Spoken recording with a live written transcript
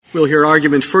We'll hear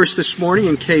argument first this morning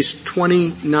in Case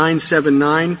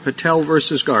 2979, Patel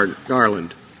versus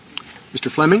Garland. Mr.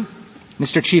 Fleming?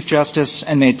 Mr. Chief Justice,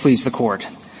 and may it please the Court.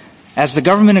 As the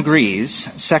government agrees,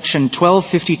 Section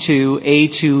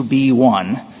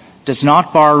 1252A2B1 does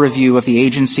not bar review of the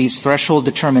agency's threshold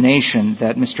determination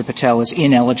that Mr. Patel is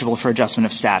ineligible for adjustment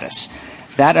of status.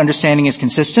 That understanding is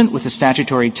consistent with the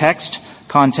statutory text,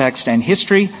 context, and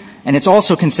history, and it's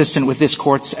also consistent with this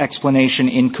Court's explanation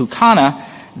in Kukana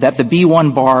that the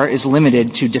B1 bar is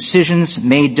limited to decisions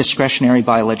made discretionary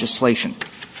by legislation.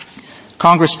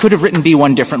 Congress could have written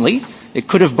B1 differently. It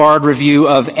could have barred review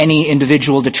of any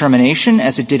individual determination,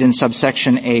 as it did in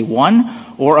subsection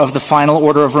A1, or of the final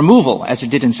order of removal, as it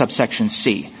did in subsection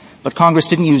C. But Congress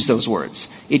didn't use those words.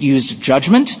 It used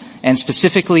judgment, and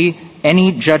specifically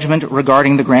any judgment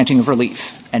regarding the granting of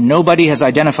relief. And nobody has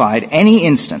identified any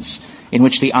instance in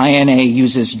which the INA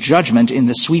uses judgment in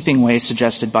the sweeping way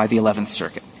suggested by the 11th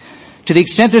Circuit. To the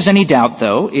extent there's any doubt,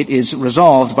 though, it is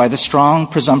resolved by the strong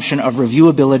presumption of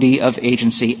reviewability of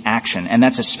agency action. And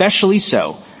that's especially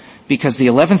so because the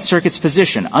 11th Circuit's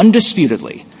position,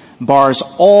 undisputedly, bars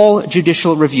all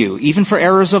judicial review, even for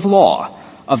errors of law,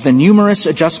 of the numerous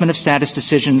adjustment of status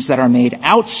decisions that are made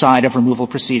outside of removal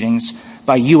proceedings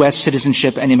by U.S.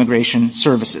 Citizenship and Immigration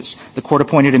Services. The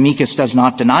court-appointed amicus does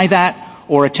not deny that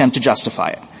or attempt to justify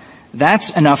it. That's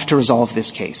enough to resolve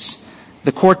this case.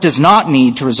 The Court does not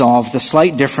need to resolve the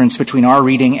slight difference between our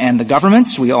reading and the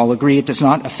government's. We all agree it does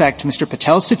not affect Mr.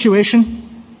 Patel's situation.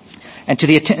 And to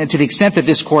the extent that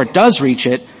this Court does reach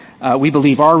it, we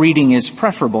believe our reading is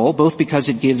preferable, both because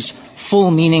it gives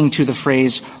full meaning to the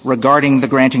phrase regarding the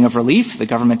granting of relief. The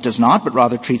government does not, but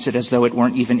rather treats it as though it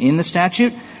weren't even in the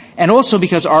statute. And also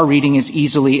because our reading is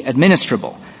easily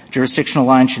administrable. Jurisdictional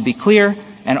lines should be clear,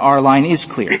 and our line is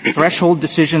clear. Threshold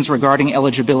decisions regarding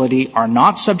eligibility are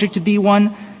not subject to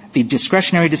B1. The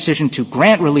discretionary decision to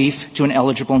grant relief to an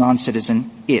eligible non-citizen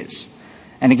is.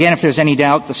 And again, if there's any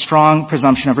doubt, the strong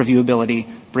presumption of reviewability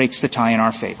breaks the tie in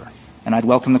our favor. And I'd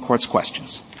welcome the Court's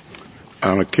questions.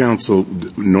 Counsel,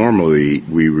 normally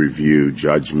we review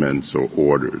judgments or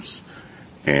orders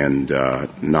and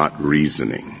not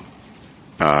reasoning.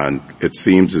 It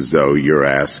seems as though you're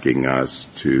asking us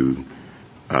to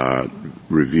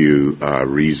review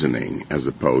reasoning as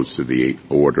opposed to the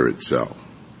order itself.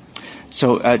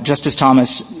 So, Justice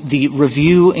Thomas, the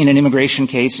review in an immigration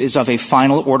case is of a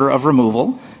final order of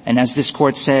removal, and as this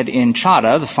Court said in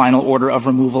Chadha, the final order of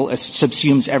removal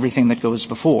subsumes everything that goes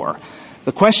before.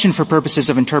 The question for purposes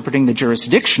of interpreting the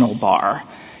jurisdictional bar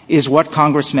is what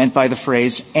Congress meant by the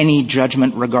phrase, any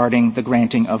judgment regarding the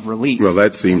granting of relief. Well,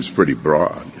 that seems pretty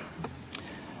broad.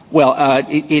 Well,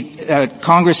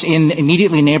 Congress in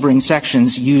immediately neighboring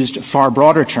sections used far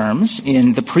broader terms.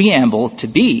 In the preamble to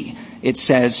B, it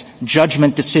says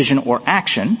judgment, decision, or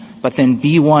action, but then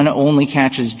B1 only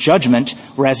catches judgment,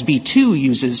 whereas B2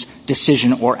 uses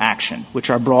decision or action, which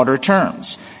are broader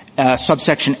terms.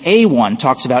 Subsection A1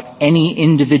 talks about any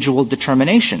individual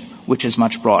determination, which is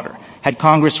much broader. Had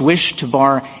Congress wished to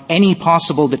bar any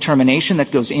possible determination that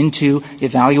goes into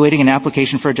evaluating an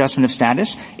application for adjustment of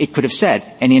status, it could have said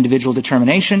any individual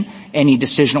determination, any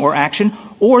decision or action,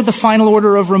 or the final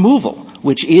order of removal,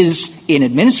 which is in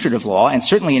administrative law and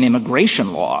certainly in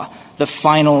immigration law, the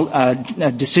final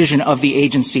decision of the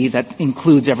agency that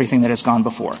includes everything that has gone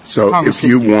before. So Congress if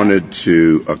you wanted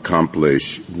to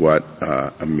accomplish what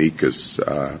amicus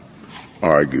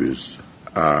argues,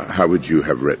 how would you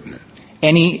have written it?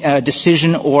 Any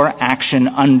decision or action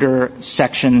under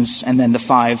sections and then the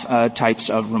 5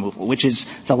 types of removal, which is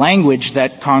the language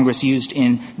that Congress used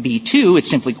in B2. It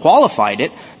simply qualified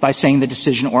it by saying the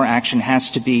decision or action has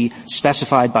to be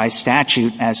specified by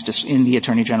statute as in the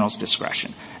Attorney General's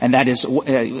discretion. And that is,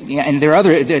 and there are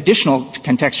other additional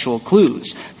contextual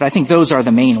clues, but I think those are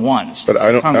the main ones. But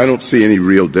I don't see any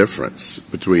real difference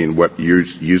between what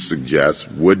you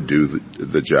suggest would do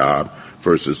the job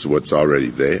versus what's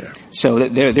already there. So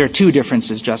there are 2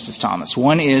 differences, Justice Thomas.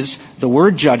 One is the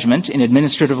word judgment in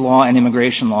administrative law and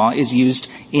immigration law is used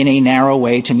in a narrow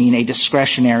way to mean a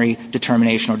discretionary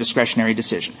determination or discretionary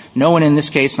decision. No one in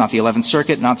this case, not the 11th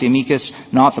Circuit, not the amicus,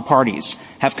 not the parties,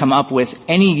 have come up with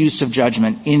any use of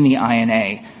judgment in the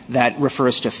INA that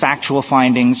refers to factual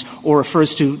findings or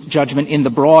refers to judgment in the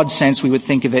broad sense we would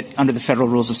think of it under the Federal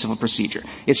Rules of Civil Procedure.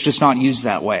 It's just not used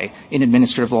that way in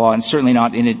administrative law and certainly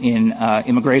not in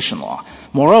immigration law.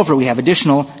 Moreover, we have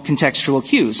additional contextual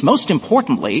cues. Most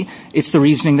importantly, it's the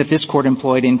reasoning that this Court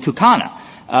employed in Kukana,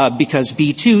 because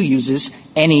B2 uses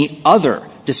any other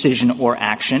decision or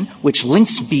action, which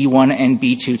links B1 and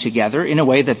B2 together in a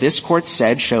way that this Court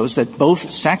said shows that both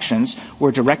sections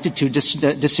were directed to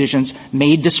decisions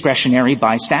made discretionary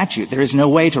by statute. There is no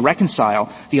way to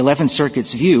reconcile the 11th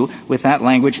Circuit's view with that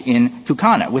language in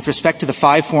Kukana. With respect to the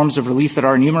 5 forms of relief that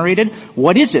are enumerated,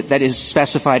 what is it that is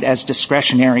specified as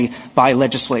discretionary by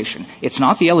legislation? It's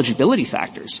not the eligibility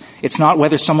factors. It's not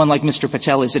whether someone like Mr.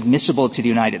 Patel is admissible to the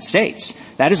United States.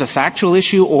 That is a factual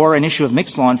issue or an issue of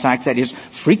mixed law, in fact, that is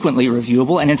frequently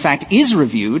reviewable and, in fact, is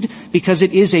reviewed because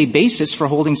it is a basis for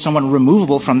holding someone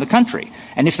removable from the country.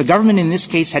 And if the government in this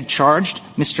case had charged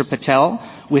Mr. Patel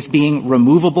with being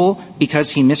removable because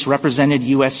he misrepresented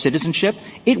U.S. citizenship,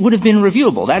 it would have been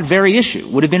reviewable. That very issue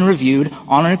would have been reviewed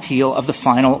on an appeal of the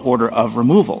final order of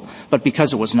removal. But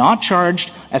because it was not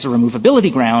charged as a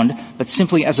removability ground, but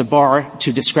simply as a bar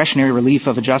to discretionary relief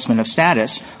of adjustment of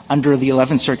status, under the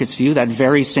 11th Circuit's view, that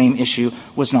very same issue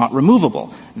was not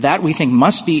removable. That, we think,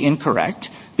 must be incorrect,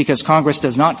 because Congress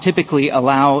does not typically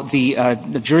allow the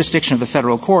jurisdiction of the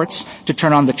federal courts to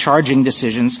turn on the charging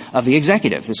decisions of the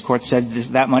executive. This Court said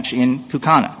that much in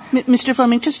Kukana. Mr.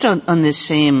 Fleming, just on this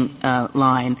same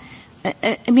line,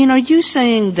 I mean, are you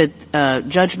saying that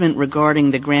judgment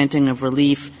regarding the granting of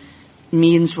relief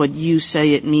means what you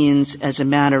say it means as a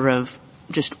matter of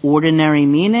just ordinary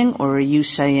meaning, or are you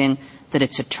saying that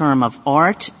it's a term of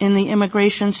art in the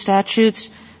immigration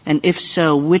statutes? And if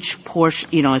so, which portion,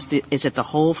 is it the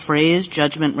whole phrase,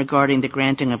 judgment regarding the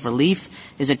granting of relief?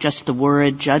 Is it just the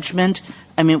word judgment?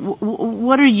 I mean,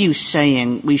 what are you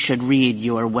saying we should read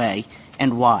your way,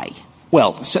 and why?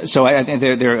 Well, so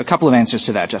there are a couple of answers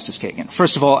to that, Justice Kagan.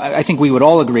 First of all, I think we would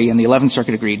all agree, and the 11th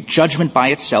Circuit agreed, judgment by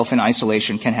itself in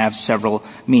isolation can have several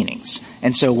meanings.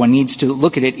 And so one needs to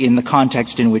look at it in the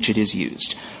context in which it is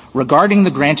used. Regarding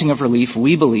the granting of relief,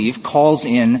 we believe calls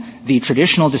in the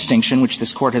traditional distinction, which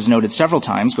this Court has noted several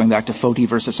times, going back to Foti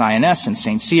versus INS and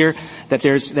St. Cyr, that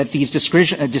these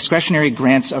discretionary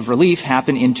grants of relief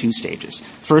happen in 2 stages.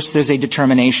 First, there's a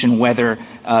determination whether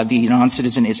the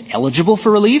non-citizen is eligible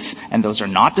for relief, and those are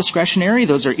not discretionary.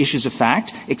 Those are issues of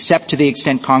fact, except to the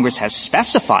extent Congress has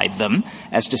specified them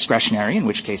as discretionary, in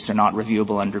which case they're not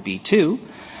reviewable under B2.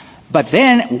 But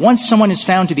then, once someone is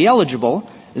found to be eligible,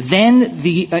 then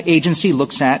the agency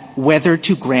looks at whether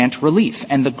to grant relief.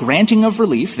 And the granting of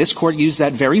relief, this Court used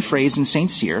that very phrase in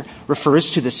St. Cyr,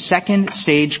 refers to the second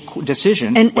stage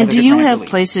decision. And do you have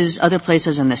relief. Other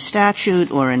places in the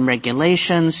statute or in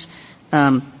regulations,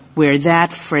 where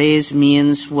that phrase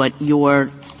means what you're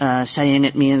saying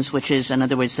it means, which is, in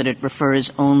other words, that it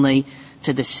refers only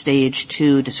to the stage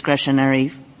 2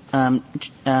 discretionary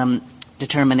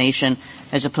determination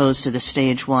as opposed to the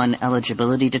stage 1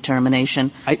 eligibility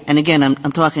determination? And again,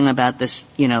 I'm talking about this,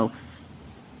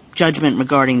 judgment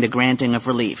regarding the granting of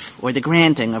relief or the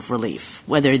granting of relief,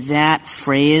 whether that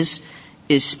phrase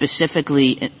is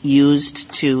specifically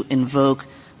used to invoke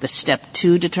the step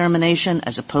 2 determination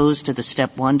as opposed to the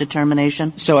step 1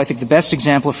 determination? So I think the best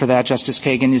example for that, Justice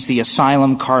Kagan, is the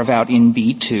asylum carve-out in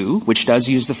B2, which does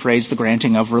use the phrase the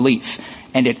granting of relief.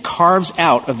 And it carves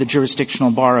out of the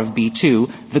jurisdictional bar of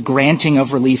B2 the granting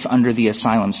of relief under the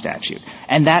asylum statute.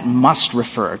 And that must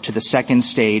refer to the second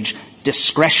stage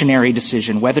discretionary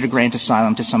decision whether to grant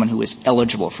asylum to someone who is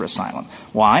eligible for asylum.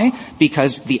 Why?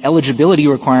 Because the eligibility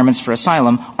requirements for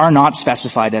asylum are not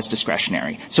specified as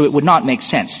discretionary. So it would not make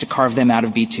sense to carve them out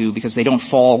of B2 because they don't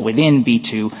fall within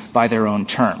B2 by their own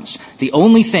terms. The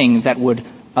only thing that would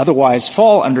otherwise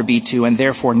fall under B2 and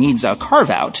therefore needs a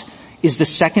carve-out is the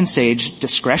second stage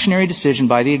discretionary decision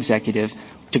by the executive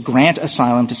to grant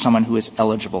asylum to someone who is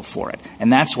eligible for it.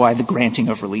 And that's why the granting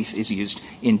of relief is used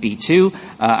in B2.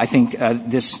 I think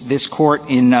this Court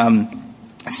in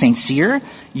St. Cyr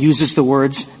uses the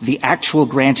words the actual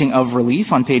granting of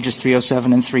relief on pages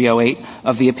 307 and 308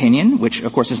 of the opinion, which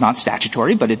of course is not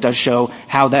statutory, but it does show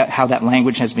how that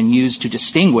language has been used to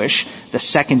distinguish the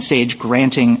second stage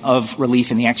granting of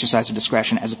relief in the exercise of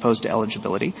discretion as opposed to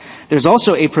eligibility. There's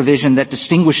also a provision that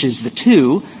distinguishes the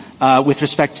two with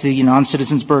respect to the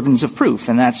non-citizen's burdens of proof,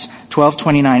 and that's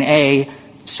 1229A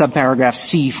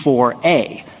subparagraph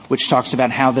C4A, which talks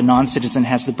about how the non-citizen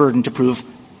has the burden to prove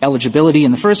eligibility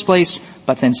in the first place,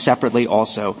 but then separately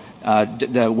also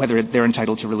whether they're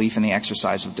entitled to relief in the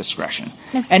exercise of discretion.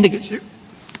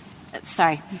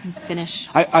 Sorry, you can finish.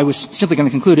 I was simply going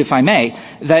to conclude, if I may,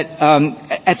 that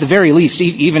at the very least,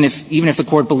 even if the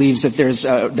Court believes that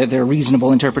that there are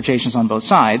reasonable interpretations on both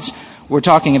sides, we're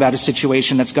talking about a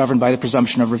situation that's governed by the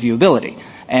presumption of reviewability.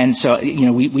 And so,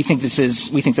 we think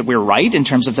that we're right in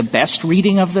terms of the best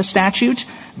reading of the statute,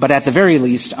 but at the very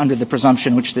least, under the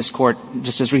presumption which this Court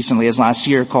just as recently as last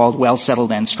year called well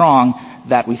settled and strong,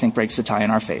 that we think breaks the tie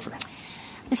in our favor.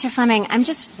 Mr. Fleming, I'm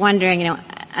just wondering,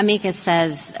 amicus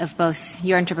says of both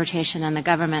your interpretation and the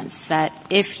government's that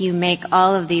if you make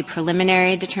all of the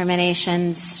preliminary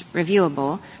determinations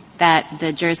reviewable, that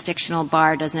the jurisdictional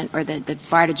bar doesn't, or the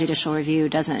bar to judicial review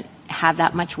doesn't have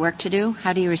that much work to do?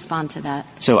 How do you respond to that?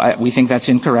 So we think that's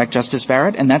incorrect, Justice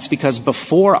Barrett, and that's because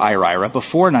before IRIRA,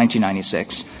 before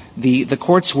 1996, the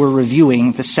courts were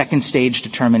reviewing the second stage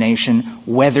determination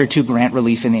whether to grant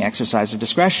relief in the exercise of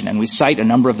discretion. And we cite a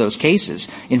number of those cases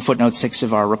in footnote 6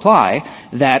 of our reply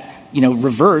that,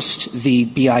 reversed the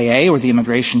BIA or the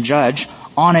immigration judge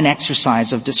on an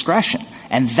exercise of discretion.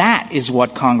 And that is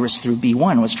what Congress through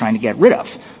B1 was trying to get rid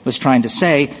of, was trying to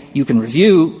say you can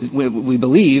review, we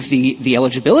believe, the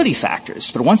eligibility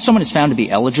factors. But once someone is found to be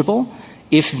eligible,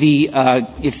 if the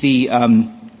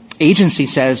agency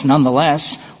says,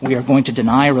 nonetheless, we are going to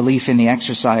deny relief in the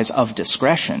exercise of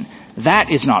discretion, that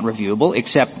is not reviewable,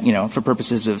 except, for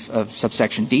purposes of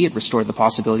subsection D, it restored the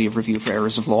possibility of review for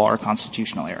errors of law or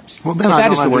constitutional errors. Well, then so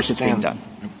that is the work that's being done.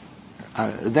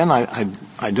 Then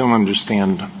I don't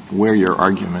understand where your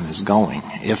argument is going.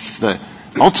 If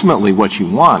ultimately what you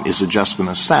want is adjustment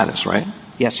of status, right?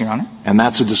 Yes, Your Honor. And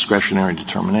that's a discretionary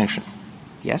determination.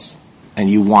 Yes. And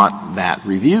you want that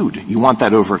reviewed. You want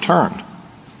that overturned.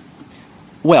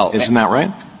 Well, isn't that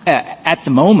right? At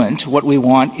the moment, what we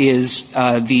want is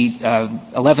the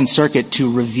 11th Circuit to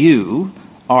review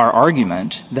our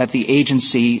argument that the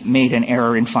agency made an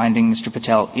error in finding Mr.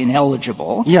 Patel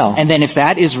ineligible. Yeah. And then if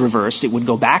that is reversed, it would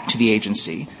go back to the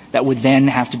agency that would then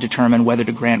have to determine whether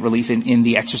to grant relief in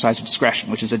the exercise of discretion,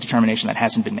 which is a determination that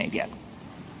hasn't been made yet.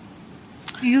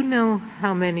 Do you know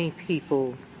how many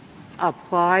people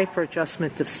apply for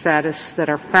adjustment of status that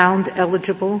are found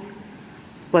eligible,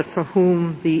 but for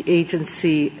whom the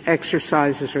agency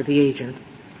exercises, or the agent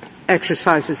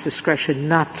exercises discretion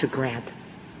not to grant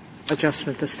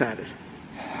adjustment of status?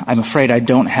 I'm afraid I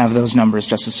don't have those numbers,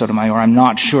 Justice Sotomayor. I'm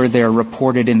not sure they're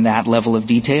reported in that level of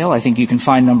detail. I think you can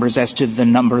find numbers as to the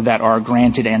number that are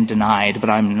granted and denied, but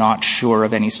I'm not sure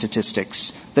of any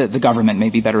statistics. The government may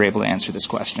be better able to answer this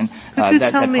question. Could you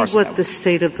tell me what the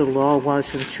state of the law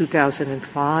was in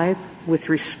 2005 with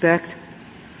respect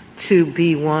to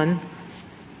B1?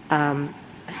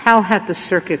 How had the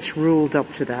circuits ruled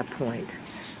up to that point?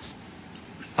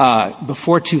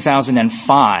 Before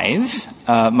 2005,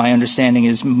 my understanding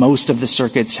is most of the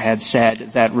circuits had said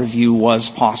that review was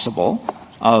possible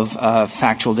of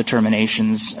factual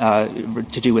determinations to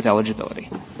do with eligibility,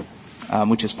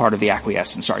 which is part of the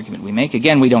acquiescence argument we make.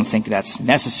 Again, we don't think that's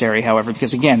necessary, however,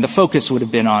 because, again, the focus would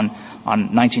have been on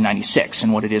 1996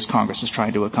 and what it is Congress was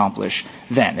trying to accomplish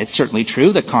then. It's certainly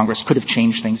true that Congress could have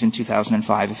changed things in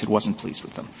 2005 if it wasn't pleased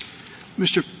with them.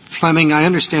 Mr. Fleming, I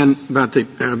understand about the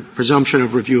presumption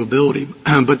of reviewability,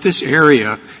 but this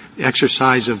area, the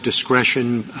exercise of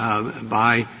discretion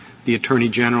by the Attorney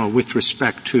General with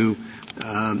respect to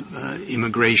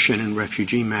immigration and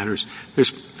refugee matters,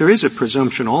 there is a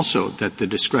presumption also that the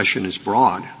discretion is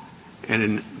broad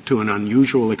and to an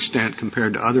unusual extent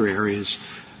compared to other areas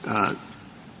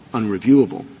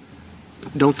unreviewable.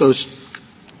 Don't those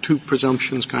two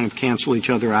presumptions kind of cancel each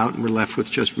other out and we're left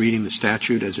with just reading the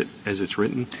statute as it's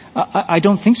written? I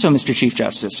don't think so, Mr. Chief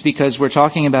Justice, because we're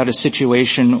talking about a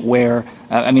situation where,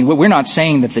 we're not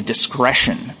saying that the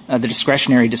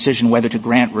discretionary decision whether to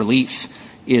grant relief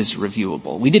is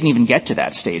reviewable. We didn't even get to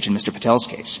that stage in Mr. Patel's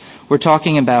case. We're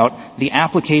talking about the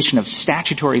application of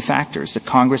statutory factors that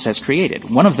Congress has created,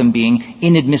 one of them being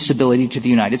inadmissibility to the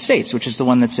United States, which is the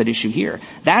one that's at issue here.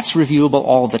 That's reviewable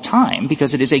all the time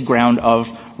because it is a ground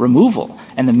of removal.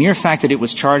 And the mere fact that it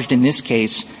was charged in this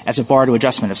case as a bar to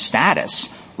adjustment of status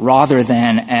rather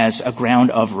than as a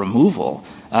ground of removal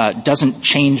doesn't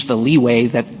change the leeway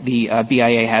that the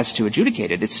BIA has to adjudicate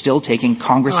it. It's still taking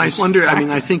Congress's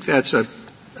I think that's a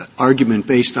argument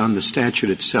based on the statute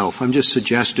itself. I'm just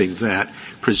suggesting that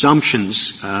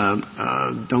presumptions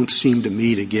don't seem to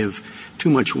me to give too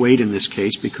much weight in this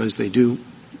case because they do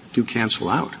cancel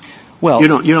out. Well, you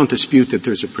don't dispute that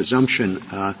there's a presumption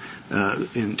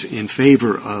in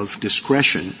favor of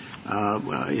discretion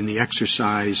in the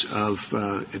exercise of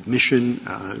admission,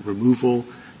 removal.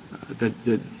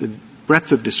 The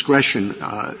breadth of discretion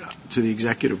to the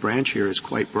executive branch here is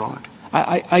quite broad.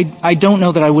 I don't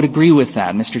know that I would agree with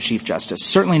that, Mr. Chief Justice.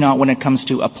 Certainly not when it comes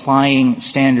to applying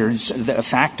standards,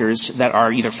 factors that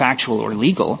are either factual or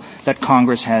legal that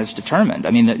Congress has determined.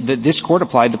 This Court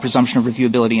applied the presumption of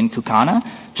reviewability in Cucana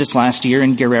just last year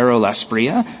in Guerrero-Las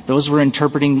Bria. Those were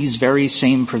interpreting these very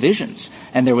same provisions.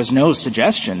 And there was no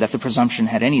suggestion that the presumption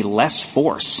had any less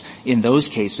force in those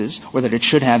cases or that it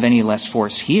should have any less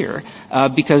force here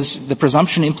because the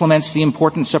presumption implements the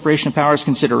important separation of powers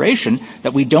consideration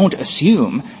that we don't assume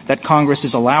assume that Congress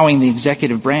is allowing the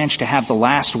executive branch to have the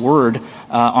last word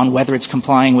on whether it's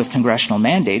complying with congressional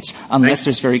mandates unless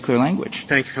there's very clear language.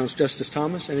 Thank you, Counsel. Justice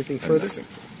Thomas, anything further?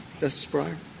 Justice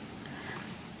Breyer?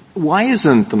 Why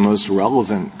isn't the most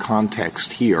relevant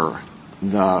context here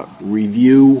the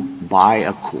review by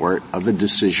a court of a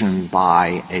decision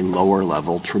by a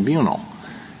lower-level tribunal?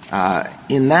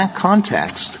 In that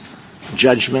context,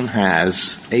 judgment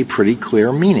has a pretty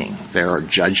clear meaning. There are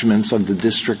judgments of the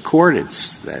district court.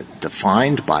 It's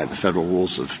defined by the federal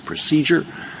rules of procedure,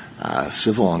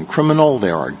 civil and criminal.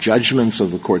 There are judgments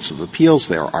of the courts of appeals.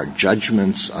 There are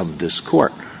judgments of this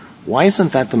court. Why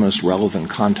isn't that the most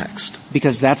relevant context?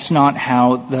 Because that's not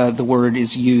how the word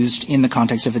is used in the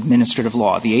context of administrative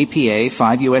law. The APA,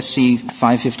 5 U.S.C.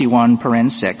 551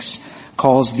 paren 6,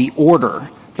 calls the order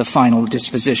the final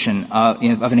disposition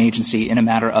of an agency in a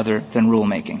matter other than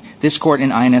rulemaking. This court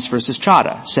in INS versus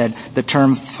Chadha said the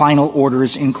term final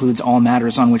orders includes all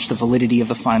matters on which the validity of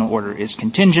the final order is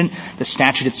contingent. The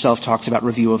statute itself talks about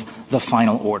review of the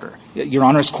final order. Your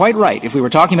Honor is quite right. If we were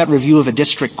talking about review of a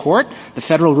district court, the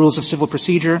federal rules of civil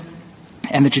procedure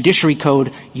and the Judiciary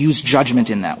Code use judgment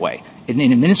in that way. In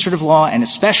administrative law and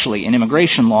especially in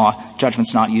immigration law,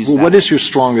 judgment's not used that way. What is your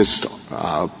strongest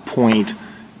point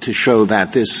to show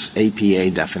that this APA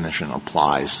definition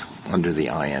applies under the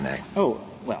INA? Oh,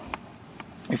 well,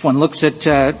 if one looks at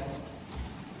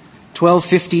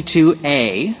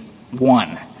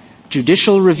 1252A1,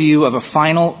 judicial review of a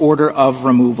final order of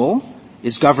removal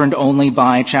is governed only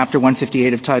by Chapter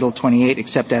 158 of Title 28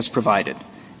 except as provided.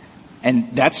 And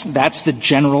that's the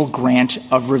general grant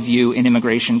of review in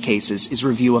immigration cases, is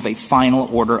review of a final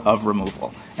order of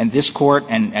removal. And this court,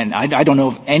 and I don't know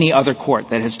of any other court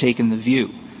that has taken the view.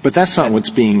 But that's not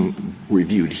what's being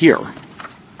reviewed here.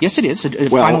 Yes, it is.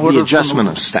 Well, the adjustment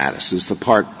of status is the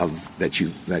part of that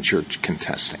you're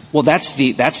contesting. Well, that's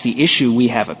the issue we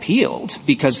have appealed,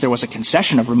 because there was a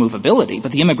concession of removability,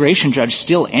 but the immigration judge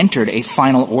still entered a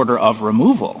final order of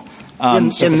removal. In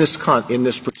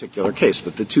this particular case,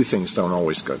 but the two things don't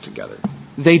always go together.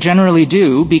 They generally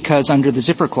do, because under the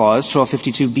zipper clause,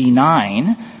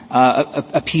 1252B9,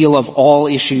 appeal of all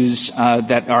issues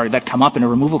that come up in a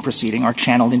removal proceeding are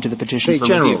channeled into the petition for review.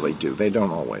 They generally do. They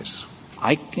don't always.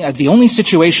 The only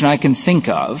situation I can think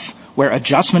of where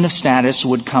adjustment of status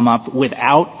would come up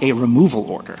without a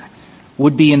removal order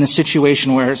would be in the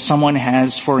situation where someone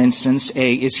has, for instance,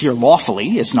 is here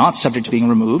lawfully, is not subject to being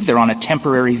removed. They're on a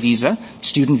temporary visa,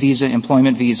 student visa,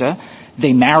 employment visa.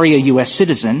 They marry a U.S.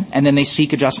 citizen, and then they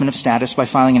seek adjustment of status by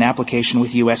filing an application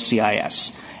with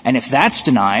U.S.CIS. And if that's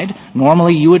denied,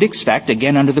 normally you would expect,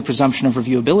 again under the presumption of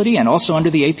reviewability and also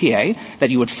under the APA, that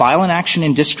you would file an action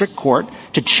in district court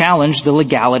to challenge the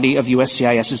legality of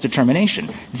U.S.CIS's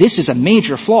determination. This is a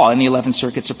major flaw in the 11th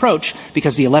Circuit's approach,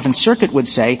 because the 11th Circuit would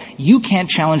say you can't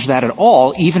challenge that at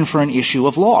all, even for an issue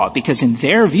of law, because in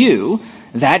their view,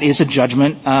 that is a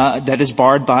judgment that is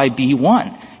barred by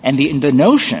B1. And the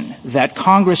notion that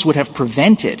Congress would have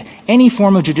prevented any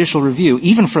form of judicial review,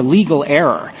 even for legal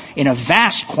error, in a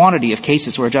vast quantity of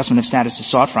cases where adjustment of status is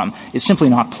sought from, is simply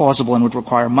not plausible and would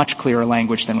require much clearer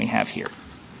language than we have here.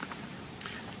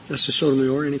 Justice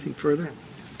Sotomayor, anything further?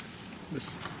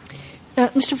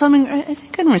 Mr. Fleming, I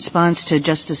think in response to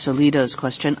Justice Alito's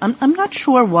question, I'm not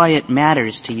sure why it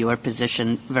matters to your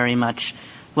position very much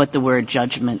what the word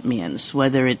judgment means,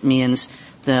 whether it means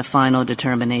the final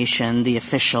determination, the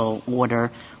official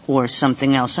order, or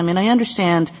something else. I mean, I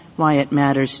understand why it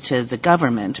matters to the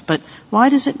government, but why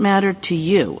does it matter to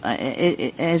you?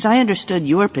 As I understood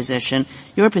your position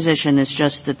is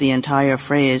just that the entire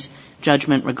phrase,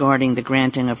 judgment regarding the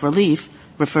granting of relief,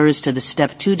 refers to the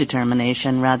Step 2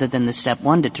 determination rather than the Step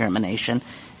 1 determination.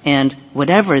 And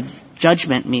whatever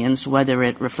judgment means, whether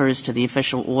it refers to the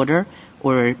official order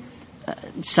or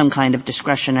some kind of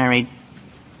discretionary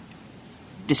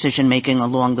decision-making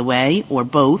along the way, or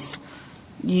both,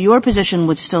 your position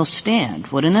would still stand,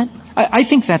 wouldn't it? I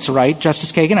think that's right,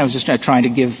 Justice Kagan. I was just trying to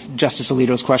give Justice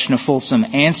Alito's question a fulsome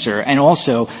answer, and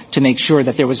also to make sure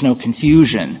that there was no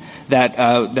confusion,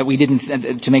 that we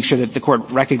didn't, to make sure that the Court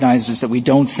recognizes that we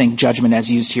don't think judgment as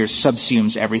used here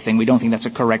subsumes everything. We don't think that's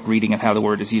a correct reading of how the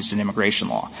word is used in immigration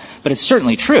law. But it's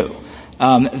certainly true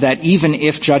that even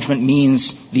if judgment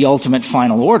means the ultimate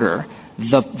final order,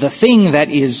 The thing that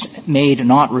is made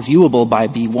not reviewable by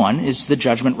B1 is the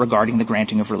judgment regarding the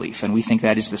granting of relief, and we think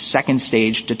that is the second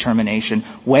stage determination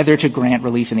whether to grant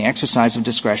relief in the exercise of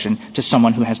discretion to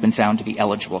someone who has been found to be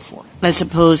eligible for it. As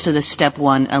opposed to the Step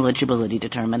 1 eligibility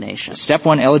determination. Step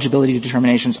 1 eligibility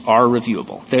determinations are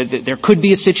reviewable. There could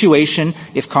be a situation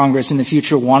if Congress in the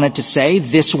future wanted to say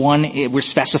this one, we're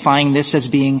specifying this as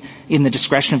being in the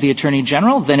discretion of the Attorney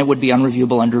General, then it would be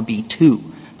unreviewable under B2.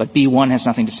 But B1 has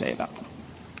nothing to say about them.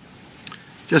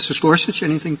 Justice Gorsuch,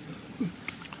 anything?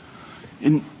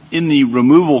 In the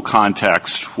removal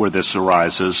context where this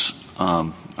arises,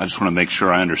 I just want to make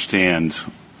sure I understand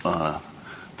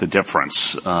the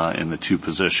difference in the two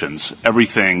positions.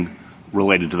 Everything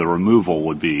related to the removal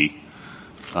would be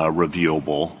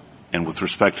reviewable, and with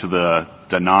respect to the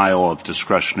denial of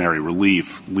discretionary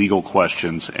relief, legal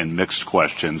questions and mixed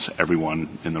questions, everyone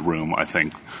in the room, I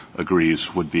think,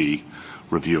 agrees would be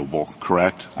reviewable,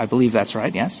 correct? I believe that's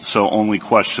right, yes. So only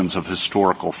questions of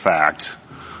historical fact,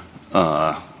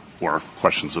 or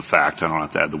questions of fact, I don't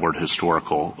have to add the word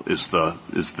historical, is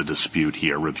the dispute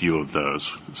here, review of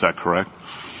those. Is that correct?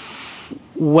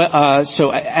 Well,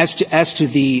 so as to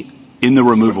the... In the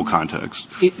removal context.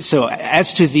 So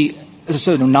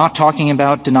not talking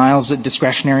about denials of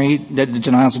discretionary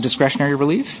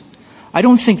relief? I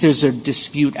don't think there's a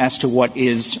dispute as to what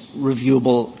is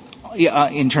reviewable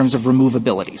in terms of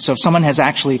removability. So if someone has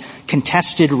actually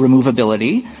contested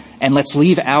removability, and let's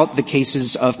leave out the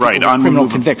cases of criminal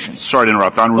convictions. Sorry to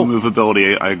interrupt. On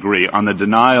removability, I agree. On the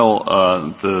denial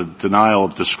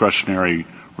of discretionary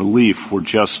relief, we're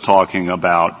just talking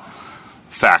about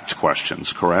fact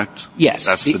questions, correct? Yes.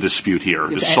 That's the dispute here.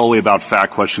 It's solely about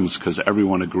fact questions because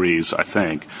everyone agrees, I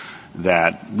think,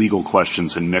 that legal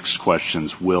questions and mixed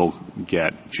questions will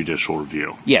get judicial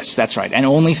review. Yes, that's right. And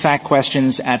only fact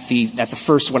questions at the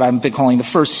first, what I've been calling the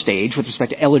first stage with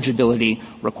respect to eligibility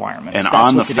requirements. And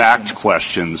on the fact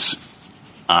questions,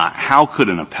 how could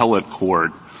an appellate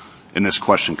court, and this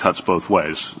question cuts both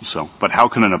ways, but how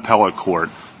can an appellate court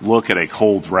look at a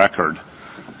cold record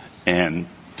and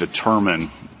determine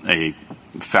a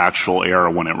factual error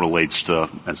when it relates to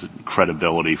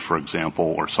credibility, for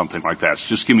example, or something like that? So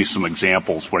just give me some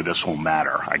examples where this will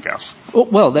matter, I guess.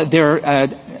 Well,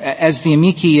 as the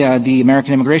amici, the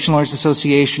American Immigration Lawyers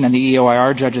Association and the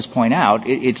EOIR judges point out,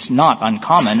 it's not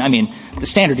uncommon. I mean, the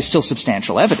standard is still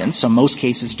substantial evidence, so most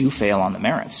cases do fail on the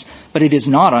merits. But it is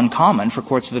not uncommon for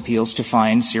courts of appeals to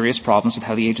find serious problems with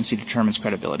how the agency determines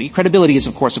credibility. Credibility is,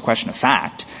 of course, a question of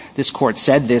fact. This court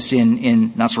said this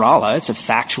in Nasrallah. It's a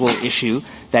factual issue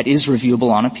that is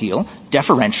reviewable on appeal.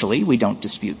 Deferentially, we don't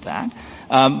dispute that.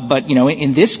 But,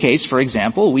 in this case, for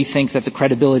example, we think that the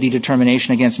credibility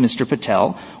determination against Mr.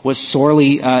 Patel was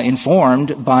sorely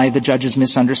informed by the judge's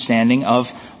misunderstanding of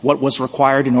what was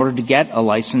required in order to get a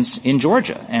license in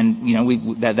Georgia.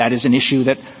 And, that is an issue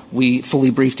that we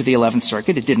fully briefed to the 11th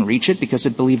Circuit. It didn't reach it because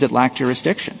it believed it lacked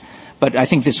jurisdiction. But I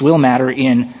think this will matter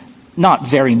in not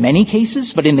very many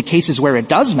cases, but in the cases where it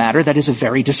does matter, that is a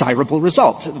very desirable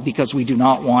result, because we do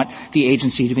not want the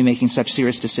agency to be making such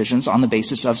serious decisions on the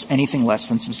basis of anything less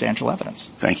than substantial evidence.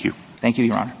 Thank you. Thank you,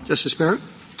 Your Honor. Justice Barrett?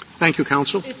 Thank you,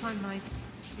 counsel. If I might,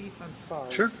 Chief, I'm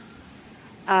sorry. Sure.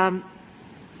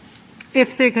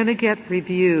 If they're going to get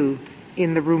review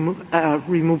in the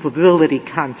removability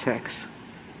context,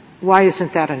 why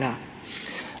isn't that enough?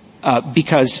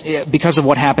 Because of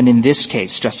what happened in this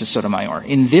case, Justice Sotomayor.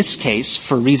 In this case,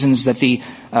 for reasons that the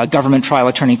government trial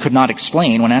attorney could not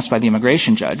explain when asked by the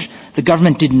immigration judge, the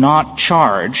government did not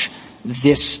charge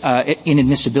this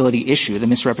inadmissibility issue, the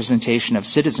misrepresentation of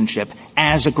citizenship,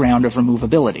 as a ground of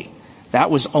removability. That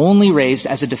was only raised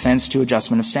as a defense to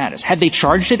adjustment of status. Had they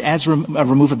charged it as a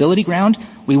removability ground,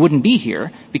 we wouldn't be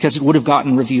here because it would have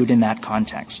gotten reviewed in that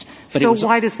context. But so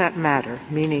why does that matter?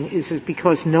 Meaning, is it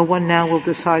because no one now will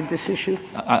decide this issue?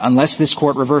 Unless this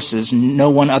court reverses, no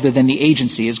one other than the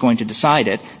agency is going to decide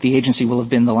it. The agency will have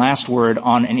been the last word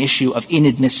on an issue of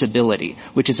inadmissibility,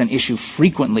 which is an issue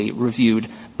frequently reviewed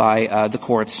by the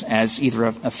courts as either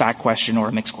a fact question or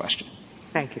a mixed question.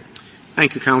 Thank you.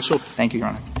 Thank you, counsel. Thank you, Your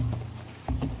Honor.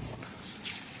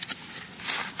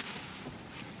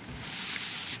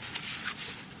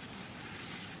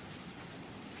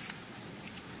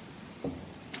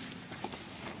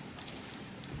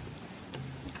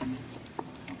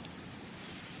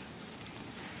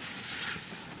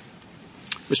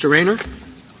 Mr. Rayner?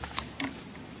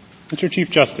 Mr.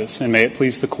 Chief Justice, and may it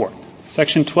please the Court,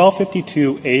 Section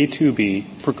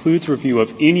 1252A2B precludes review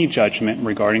of any judgment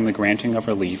regarding the granting of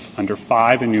relief under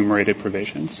 5 enumerated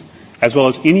provisions, as well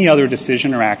as any other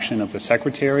decision or action of the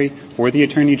Secretary or the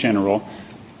Attorney General,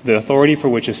 the authority for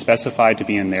which is specified to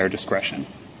be in their discretion.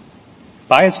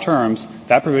 By its terms,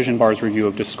 that provision bars review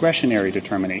of discretionary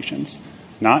determinations,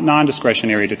 not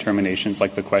non-discretionary determinations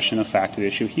like the question of fact at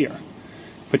issue here.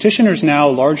 Petitioners now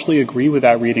largely agree with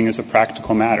that reading as a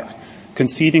practical matter,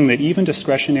 conceding that even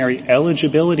discretionary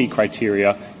eligibility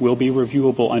criteria will be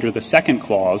reviewable under the second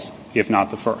clause, if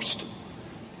not the first.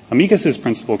 Amicus's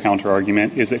principal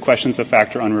counterargument is that questions of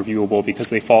fact are unreviewable because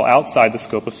they fall outside the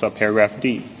scope of subparagraph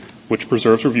D, which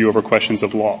preserves review over questions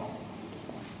of law.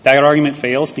 That argument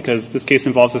fails because this case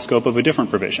involves the scope of a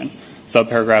different provision,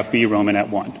 subparagraph B, Romanet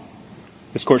 1.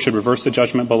 This Court should reverse the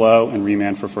judgment below and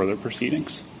remand for further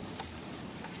proceedings.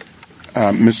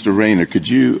 Mr. Rayner, could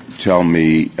you tell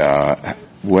me how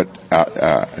would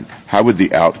the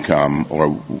outcome,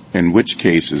 or in which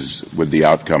cases would the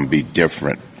outcome be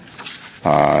different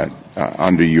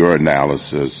under your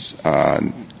analysis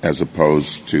as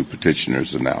opposed to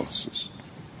petitioner's analysis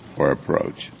or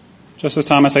approach? Justice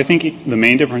Thomas, I think the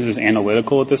main difference is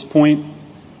analytical at this point.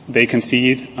 They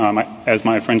concede, as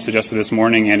my friend suggested this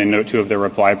morning and in note 2 of their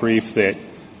reply brief, that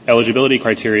eligibility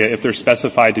criteria, if they're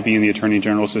specified to be in the Attorney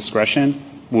General's discretion,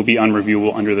 will be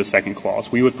unreviewable under the second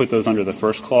clause. We would put those under the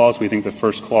first clause. We think the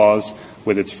first clause,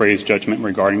 with its phrase judgment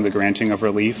regarding the granting of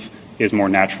relief, is more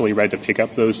naturally read to pick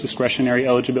up those discretionary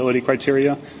eligibility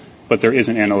criteria, but there is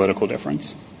an analytical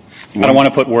difference. I don't want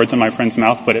to put words in my friend's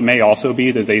mouth, but it may also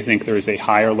be that they think there is a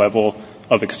higher level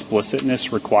of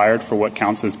explicitness required for what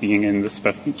counts as being in the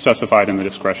specified in the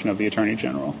discretion of the Attorney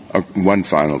General. One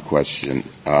final question.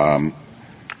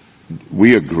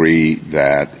 We agree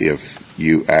that if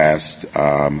you asked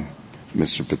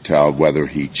Mr. Patel whether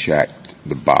he checked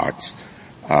the box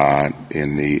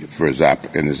in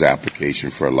his application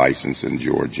for a license in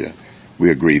Georgia, we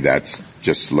agree that's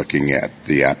just looking at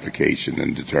the application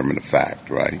and determine a fact,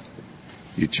 right?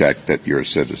 You checked that you're a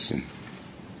citizen.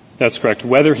 That's correct.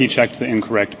 Whether he checked the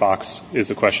incorrect box is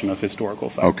a question of historical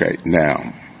fact. Okay.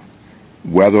 Now,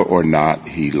 whether or not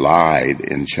he lied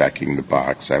in checking the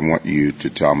box, I want you to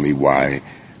tell me why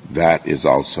that is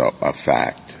also a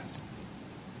fact,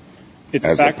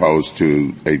 as opposed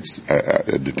to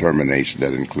a determination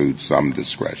that includes some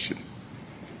discretion.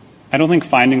 I don't think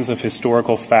findings of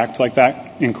historical fact like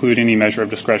that include any measure of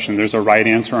discretion. There's a right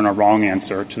answer and a wrong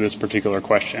answer to this particular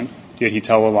question. Did he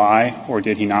tell a lie or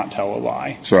did he not tell a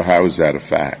lie? So how is that a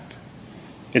fact?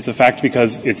 It's a fact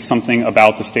because it's something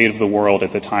about the state of the world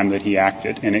at the time that he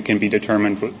acted, and it can be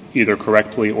determined either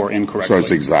correctly or incorrectly. So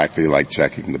it's exactly like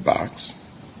checking the box?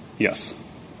 Yes.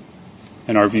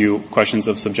 In our view, questions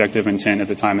of subjective intent at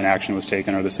the time an action was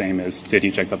taken are the same as did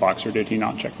he check the box or did he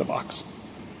not check the box.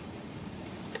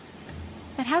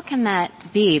 But how can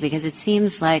that be? Because it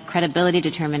seems like credibility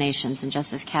determinations, and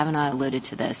Justice Kavanaugh alluded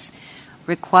to this,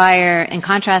 require, in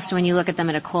contrast to when you look at them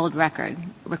at a cold record,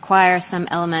 require some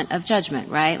element of judgment,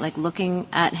 right? Like looking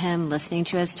at him, listening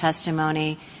to his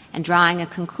testimony, and drawing a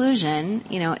conclusion,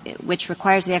 which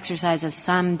requires the exercise of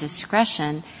some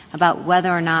discretion about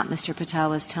whether or not Mr. Patel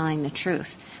was telling the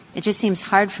truth. It just seems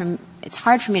it's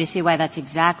hard for me to see why that's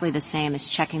exactly the same as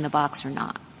checking the box or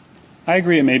not. I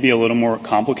agree it may be a little more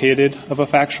complicated of a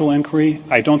factual inquiry.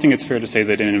 I don't think it's fair to say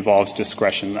that it involves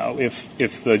discretion, though.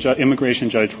 If the immigration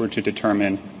judge were to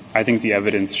determine, I think the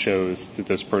evidence shows that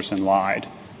this person lied,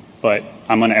 but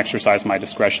I'm going to exercise my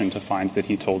discretion to find that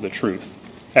he told the truth,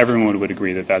 everyone would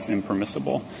agree that that's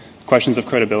impermissible. Questions of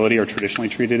credibility are traditionally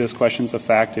treated as questions of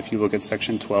fact. If you look at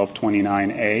Section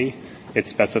 1229A, it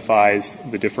specifies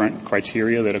the different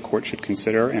criteria that a court should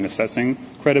consider in assessing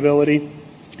credibility,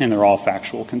 and they're all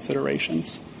factual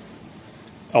considerations.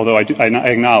 Although I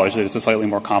acknowledge that it's a slightly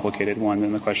more complicated one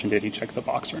than the question, did he check the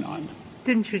box or not?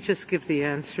 Didn't you just give the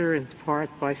answer in part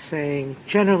by saying,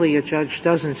 generally a judge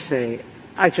doesn't say,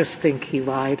 I just think he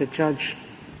lied. A judge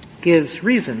gives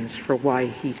reasons for why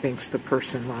he thinks the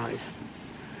person lies.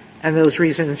 And those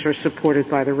reasons are supported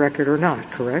by the record or not,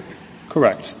 correct?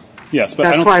 Correct. Yes, but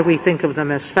that's why we think of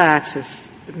them as facts.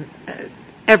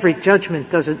 Every judgment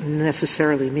doesn't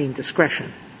necessarily mean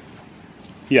discretion.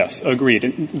 Yes,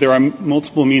 agreed. There are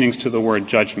multiple meanings to the word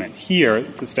judgment. Here,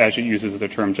 the statute uses the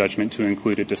term judgment to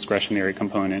include a discretionary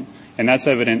component, and that's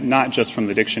evident not just from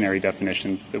the dictionary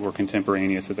definitions that were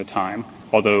contemporaneous at the time,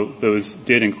 although those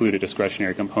did include a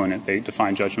discretionary component. They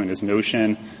define judgment as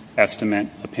notion, estimate,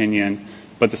 opinion,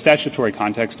 but the statutory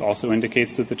context also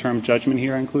indicates that the term judgment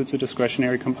here includes a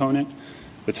discretionary component.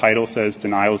 The title says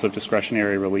denials of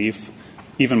discretionary relief.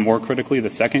 Even more critically, the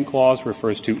second clause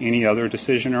refers to any other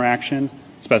decision or action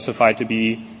specified to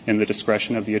be in the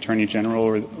discretion of the Attorney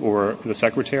General or the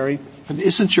Secretary. But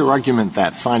isn't your argument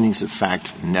that findings of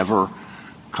fact never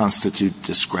constitute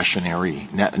discretionary,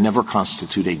 never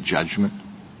constitute a judgment?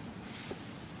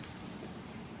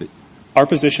 Our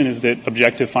position is that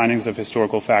objective findings of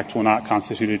historical fact will not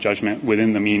constitute a judgment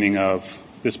within the meaning of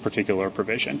this particular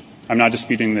provision. I'm not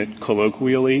disputing that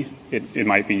colloquially it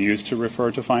might be used to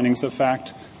refer to findings of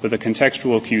fact, but the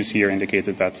contextual cues here indicate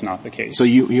that that's not the case. So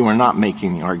you are not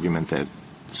making the argument that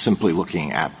simply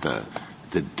looking at the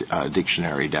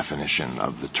dictionary definition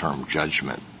of the term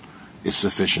judgment is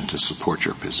sufficient to support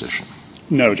your position?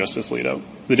 No, Justice Alito.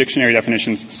 The dictionary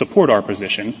definitions support our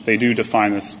position. They do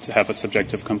define this to have a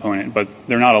subjective component, but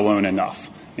they're not alone enough.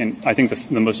 And I think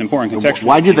the most important contextual...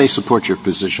 Why do they support your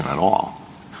position at all?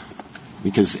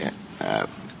 Because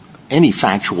any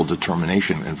factual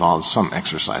determination involves some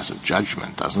exercise of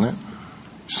judgment, doesn't it?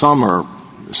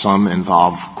 Some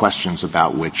involve questions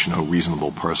about which no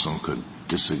reasonable person could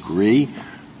disagree,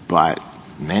 but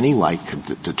many, like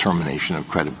determination of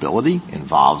credibility,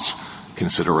 involves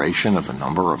consideration of a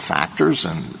number of factors,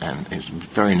 and it's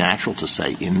very natural to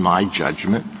say, in my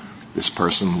judgment, this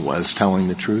person was telling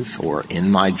the truth, or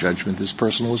in my judgment, this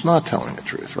person was not telling the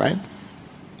truth, right?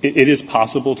 It is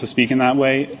possible to speak in that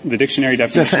way. The dictionary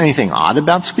definition... Is there anything odd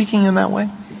about speaking in that way?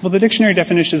 Well, the dictionary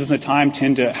definitions at the time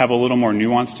tend to have a little more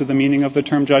nuance to the meaning of the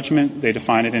term judgment. They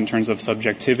define it in terms of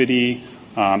subjectivity,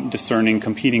 discerning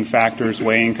competing factors,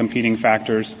 weighing competing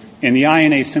factors. And the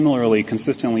INA similarly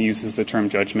consistently uses the term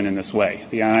judgment in this way.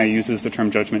 The INA uses the term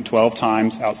judgment 12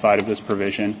 times outside of this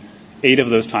provision. 8 of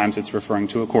those times it's referring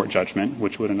to a court judgment,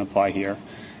 which wouldn't apply here.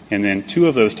 And then 2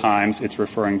 of those times it's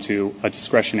referring to a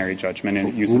discretionary judgment. And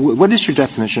it uses... What is your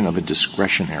definition of a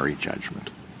discretionary judgment?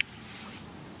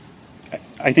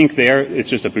 I think it's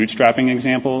just a bootstrapping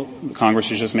example.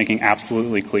 Congress is just making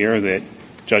absolutely clear that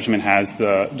judgment has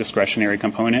the discretionary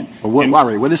component.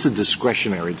 What is a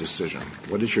discretionary decision?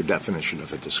 What is your definition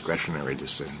of a discretionary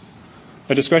decision?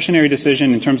 A discretionary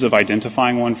decision, in terms of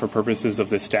identifying one for purposes of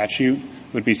this statute,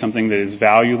 would be something that is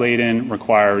value-laden,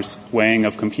 requires weighing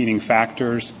of competing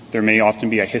factors. There may often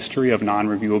be a history of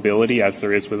non-reviewability, as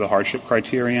there is with the hardship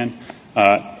criterion.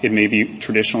 It may be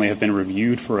traditionally have been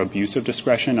reviewed for abuse of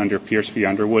discretion under Pierce v.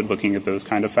 Underwood, looking at those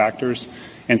kind of factors.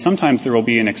 And sometimes there will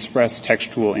be an express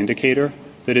textual indicator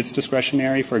that it's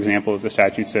discretionary. For example, if the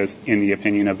statute says, in the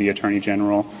opinion of the Attorney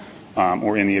General,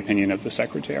 or in the opinion of the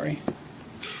Secretary.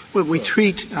 Well, we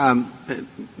treat a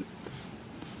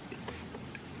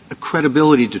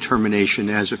credibility determination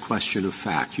as a question of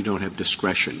fact. You don't have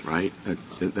discretion, right?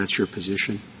 That's your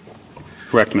position?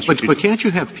 Correct, Mr. Chief. But can't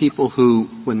you have people who,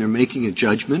 when they're making a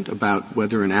judgment about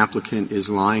whether an applicant is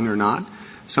lying or not,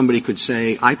 somebody could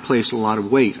say, I place a lot of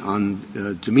weight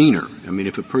on demeanor. I mean,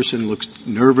 if a person looks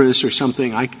nervous or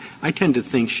something, I tend to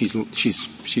think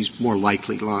she's more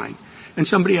likely lying. And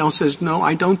somebody else says, no,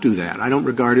 I don't do that. I don't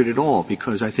regard it at all,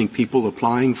 because I think people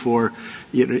applying for,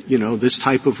 this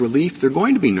type of relief, they're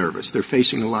going to be nervous. They're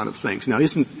facing a lot of things. Now,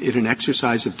 isn't it an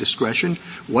exercise of discretion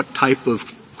what type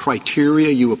of criteria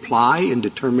you apply in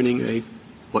determining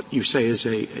what you say is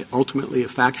ultimately a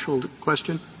factual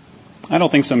question? I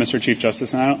don't think so, Mr. Chief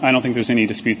Justice, and I don't think there's any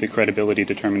dispute that credibility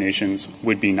determinations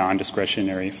would be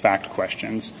non-discretionary fact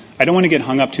questions. I don't want to get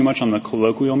hung up too much on the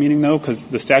colloquial meaning, though, because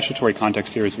the statutory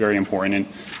context here is very important. And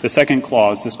the second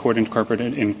clause, this Court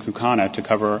interpreted in Kukana to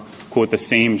cover, quote, the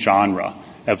same genre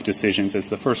of decisions as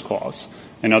the first clause.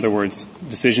 In other words,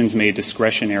 decisions made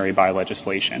discretionary by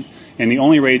legislation. And the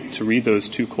only way to read those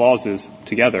two clauses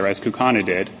together, as Kukana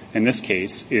did in this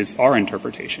case, is our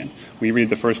interpretation. We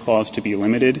read the first clause to be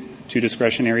limited to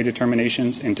discretionary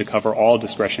determinations and to cover all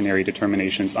discretionary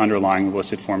determinations underlying the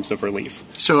listed forms of relief.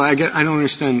 So I don't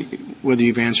understand whether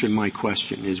you've answered my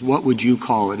question. Is what would you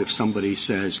call it if somebody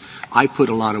says, I put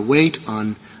a lot of weight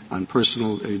on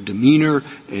personal demeanor,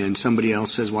 and somebody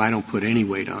else says, well, I don't put any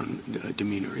weight on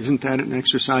demeanor. Isn't that an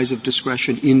exercise of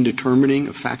discretion in determining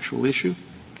a factual issue?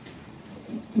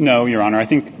 No, Your Honor. I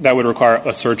think that would require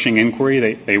a searching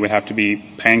inquiry. They would have to be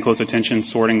paying close attention,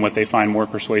 sorting what they find more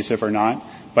persuasive or not.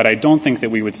 But I don't think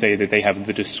that we would say that they have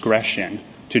the discretion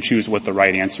to choose what the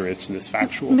right answer is to this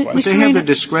factual question. They have the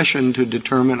discretion to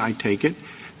determine, I take it,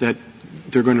 that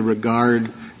they're going to regard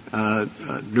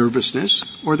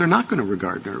nervousness, or they're not going to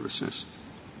regard nervousness.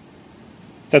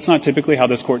 That's not typically how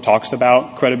this Court talks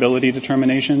about credibility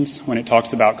determinations. When it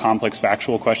talks about complex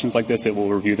factual questions like this, it will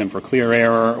review them for clear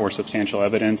error or substantial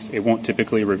evidence. It won't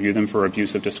typically review them for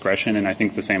abuse of discretion, and I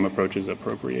think the same approach is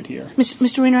appropriate here.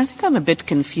 Mr. Rayner, I think I'm a bit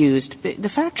confused. The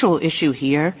factual issue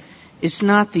here is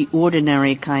not the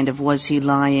ordinary kind of was he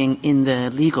lying in the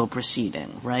legal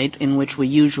proceeding, right, in which we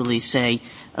usually say,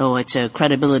 oh, it's a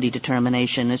credibility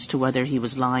determination as to whether he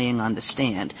was lying on the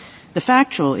stand. The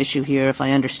factual issue here, if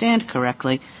I understand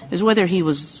correctly, is whether he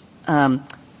was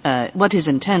what his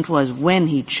intent was when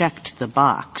he checked the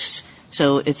box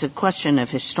So it's a question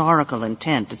of historical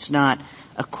intent. It's not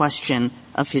a question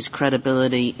of his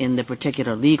credibility in the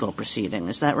particular legal proceeding.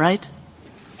 Is that right?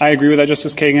 I agree with that,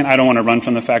 Justice Kagan. I don't want to run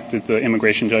from the fact that the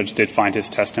immigration judge did find his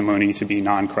testimony to be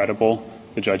non-credible.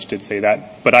 The judge did say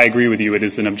that. But I agree with you. It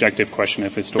is an objective question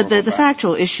of historical But the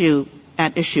factual issue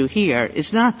at issue here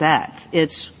is not that.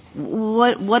 It's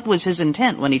what was his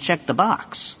intent when he checked the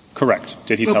box? Correct.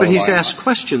 Did he tell a lie? But he's asked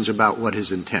questions about what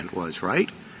his intent was, right?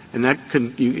 And that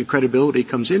credibility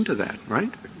comes into that,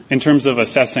 right? In terms of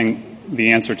assessing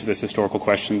the answer to this historical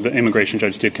question, the immigration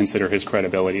judge did consider his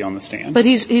credibility on the stand. But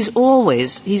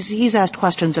he's asked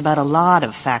questions about a lot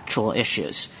of factual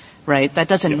issues, right? That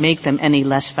doesn't make them any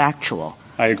less factual.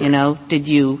 I agree. Did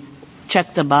you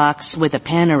check the box with a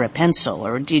pen or a pencil,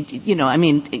 or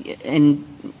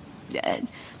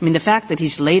the fact that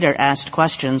he's later asked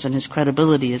questions and his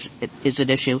credibility is at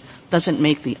issue doesn't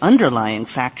make the underlying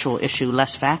factual issue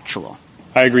less factual.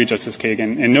 I agree, Justice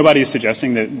Kagan. And nobody is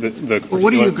suggesting that Well,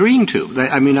 what are you agreeing to?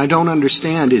 I don't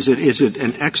understand. Is it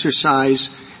an exercise?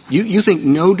 You think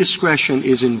no discretion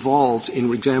is involved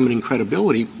in examining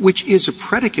credibility, which is a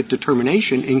predicate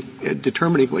determination in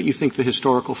determining what you think the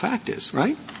historical fact is,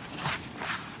 right?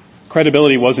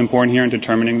 Credibility was important here in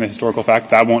determining the historical fact.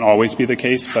 That won't always be the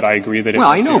case, but I agree that it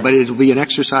Well, I know, here. but it'll be an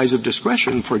exercise of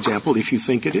discretion, for example, if you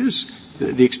think it is,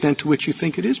 the extent to which you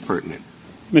think it is pertinent.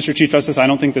 Mr. Chief Justice, I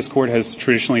don't think this Court has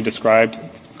traditionally described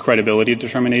credibility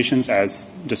determinations as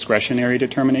discretionary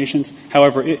determinations.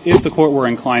 However, if the Court were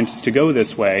inclined to go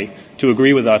this way, to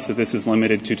agree with us that this is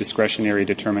limited to discretionary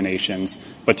determinations,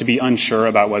 but to be unsure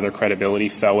about whether credibility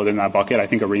fell within that bucket, I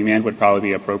think a remand would probably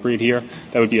be appropriate here.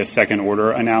 That would be a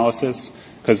second-order analysis.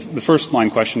 Because the first line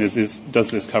question is,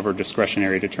 does this cover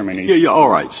discretionary determination? Yeah, all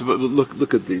right. So, but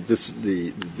look at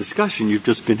the discussion you've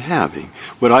just been having.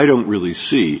 What I don't really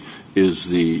see is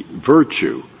the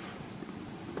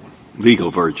legal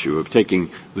virtue of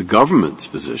taking the government's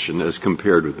position as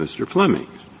compared with Mr.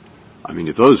 Fleming's. I mean,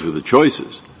 if those were the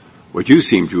choices, what you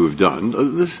seem to have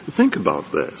done, think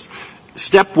about this.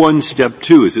 Step 1, step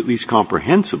 2 is at least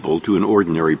comprehensible to an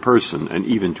ordinary person and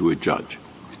even to a judge.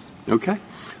 Okay?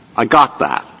 I got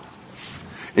that.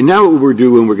 And now what we're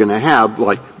doing, we're going to have,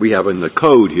 like we have in the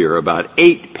code here, about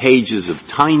 8 pages of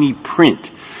tiny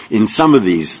print in some of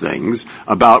these things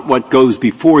about what goes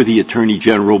before the Attorney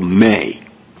General may.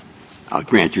 I'll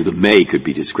grant you the may could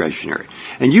be discretionary.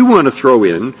 And you want to throw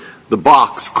in the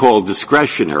box called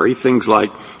discretionary, things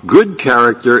like good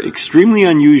character, extremely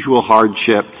unusual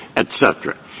hardship,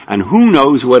 etc. And who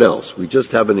knows what else. We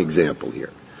just have an example here.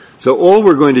 So all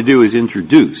we're going to do is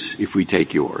introduce, if we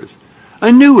take yours,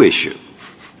 a new issue.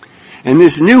 And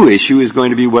this new issue is going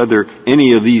to be whether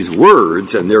any of these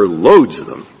words, and there are loads of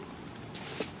them,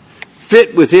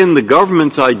 fit within the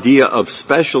government's idea of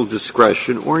special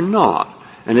discretion or not.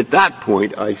 And at that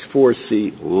point, I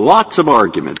foresee lots of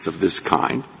arguments of this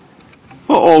kind.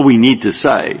 Well, all we need to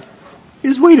say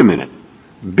is, wait a minute,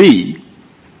 B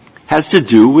has to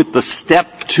do with the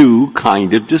step 2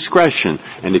 kind of discretion.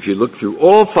 And if you look through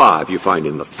all 5, you find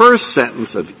in the first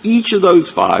sentence of each of those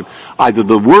 5 either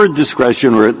the word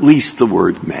discretion or at least the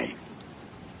word may.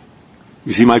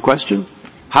 You see my question?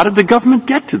 How did the government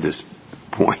get to this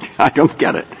point? I don't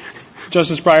get it.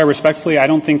 Justice Breyer, respectfully, I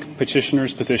don't think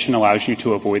petitioner's position allows you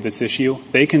to avoid this issue.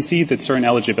 They concede that certain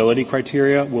eligibility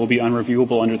criteria will be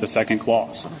unreviewable under the second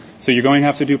clause. So you're going to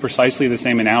have to do precisely the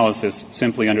same analysis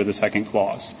simply under the second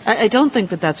clause. I don't think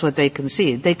that that's what they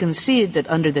concede. They concede that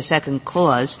under the second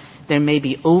clause there may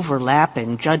be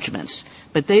overlapping judgments,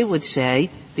 but they would say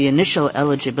the initial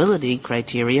eligibility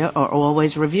criteria are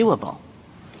always reviewable.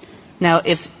 Now,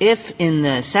 if in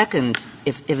the second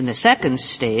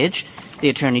stage the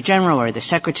Attorney General or the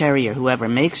Secretary or whoever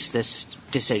makes this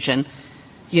decision,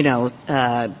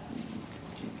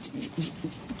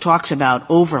 talks about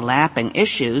overlapping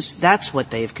issues, that's what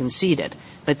they've conceded.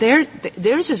 But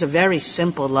theirs is a very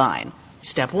simple line.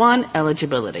 Step 1,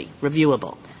 eligibility,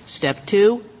 reviewable. Step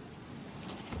 2,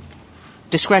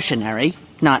 discretionary,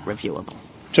 not reviewable.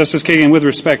 Justice Kagan, with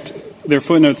respect, their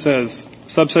footnote says,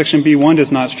 subsection B1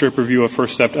 does not strip review of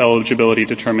first step eligibility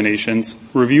determinations.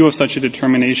 Review of such a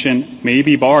determination may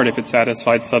be barred if it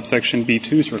satisfies subsection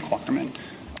B2's requirement.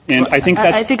 And I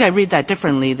think I read that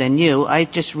differently than you. I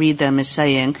just read them as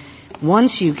saying,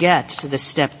 once you get to the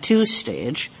step 2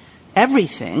 stage,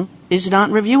 everything is not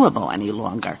reviewable any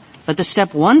longer. But the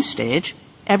step 1 stage,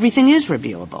 everything is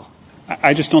reviewable.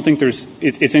 I just don't think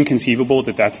it's inconceivable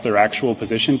that that's their actual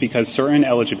position, because certain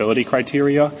eligibility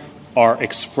criteria are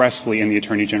expressly in the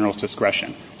Attorney General's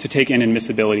discretion. To take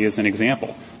inadmissibility as an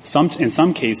example, in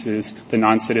some cases, the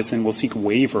non-citizen will seek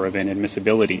waiver of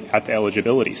inadmissibility at the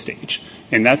eligibility stage.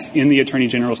 And that's in the Attorney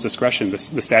General's discretion.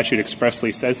 The statute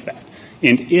expressly says that.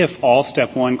 And if all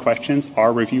Step 1 questions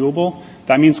are reviewable,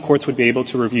 that means courts would be able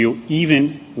to review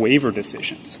even waiver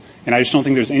decisions. And I just don't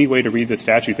think there's any way to read the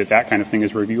statute that kind of thing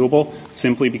is reviewable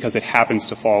simply because it happens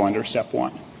to fall under Step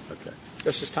 1. Okay.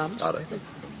 Justice Thomas? I think.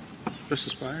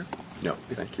 Justice Breyer? No,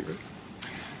 thank you.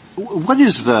 What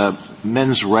is the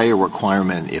mens rea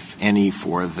requirement, if any,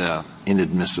 for the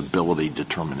inadmissibility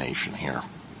determination here?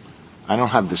 I don't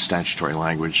have the statutory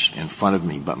language in front of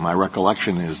me, but my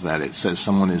recollection is that it says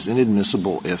someone is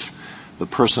inadmissible if the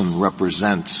person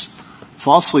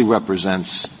falsely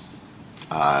represents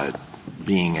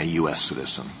being a U.S.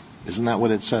 citizen. Isn't that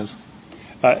what it says?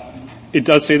 It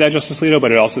does say that, Justice Alito,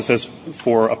 but it also says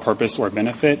for a purpose or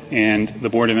benefit, and the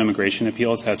Board of Immigration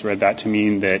Appeals has read that to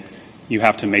mean that you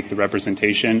have to make the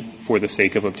representation for the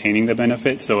sake of obtaining the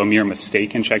benefit, so a mere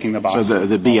mistake in checking the box. So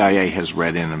the BIA has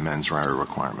read in a mens rea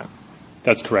requirement.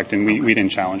 That's correct, and we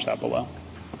didn't challenge that below.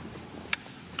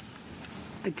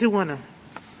 I do want to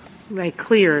make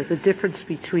clear the difference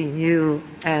between you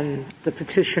and the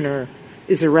petitioner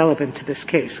is irrelevant to this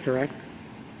case, correct?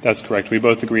 That's correct. We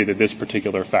both agree that this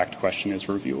particular fact question is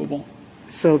reviewable.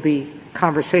 So the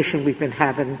conversation we've been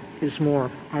having is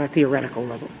more on a theoretical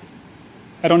level.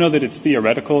 I don't know that it's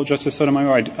theoretical, Justice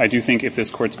Sotomayor. I do think if this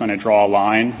Court's going to draw a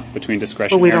line between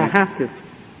discretionary... But we don't have to.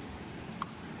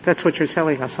 That's what you're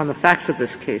telling us. On the facts of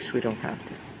this case, we don't have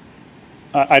to.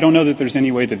 I don't know that there's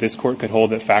any way that this Court could hold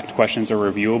that fact questions are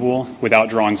reviewable without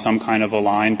drawing some kind of a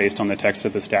line based on the text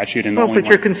of the statute. And but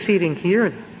you're conceding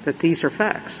here that these are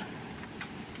facts.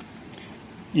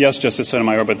 Yes, Justice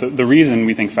Sotomayor, but the reason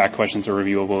we think fact questions are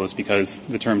reviewable is because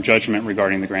the term judgment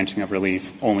regarding the granting of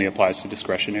relief only applies to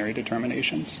discretionary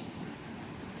determinations.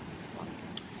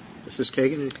 Justice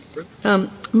Kagan?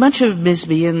 Much of Ms.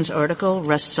 Behan's article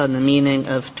rests on the meaning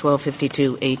of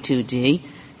 1252A2D,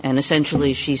 and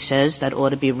essentially she says that ought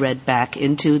to be read back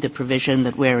into the provision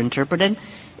that we're interpreting.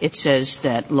 It says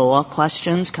that law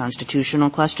questions, constitutional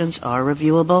questions, are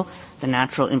reviewable. The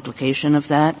natural implication of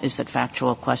that is that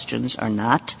factual questions are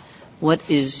not. What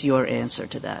is your answer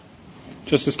to that?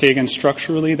 Justice Kagan,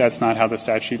 structurally, that's not how the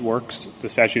statute works. The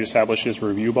statute establishes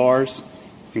review bars,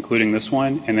 including this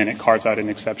one, and then it carves out an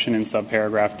exception in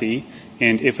subparagraph D.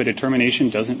 And if a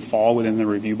determination doesn't fall within the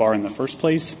review bar in the first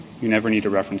place, you never need to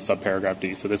reference subparagraph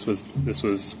D. So this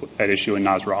was at issue in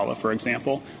Nasrallah, for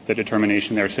example. The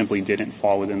determination there simply didn't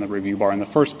fall within the review bar in the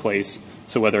first place,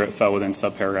 so whether it fell within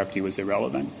subparagraph D was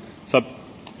irrelevant.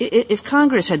 If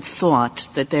Congress had thought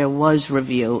that there was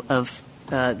review of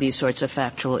these sorts of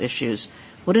factual issues,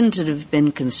 wouldn't it have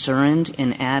been concerned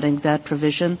in adding that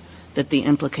provision that the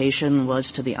implication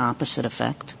was to the opposite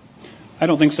effect? I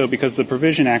don't think so, because the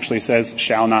provision actually says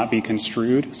shall not be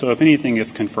construed. So if anything,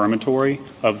 it's confirmatory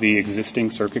of the existing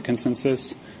circuit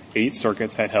consensus. 8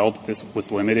 circuits had held this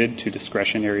was limited to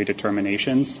discretionary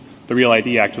determinations. The Real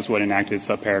ID Act was what enacted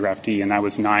subparagraph D, and that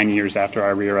was 9 years after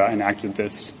IRERA enacted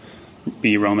this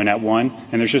B Romanet 1.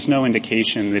 And there's just no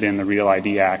indication that in the Real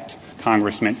ID Act,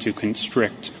 Congress meant to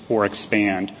constrict or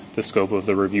expand the scope of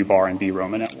the review bar in B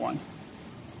Romanet 1.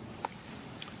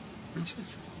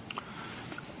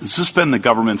 Has this been the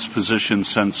government's position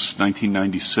since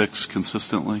 1996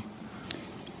 consistently?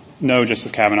 No,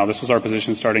 Justice Kavanaugh. This was our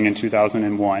position starting in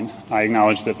 2001. I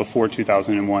acknowledge that before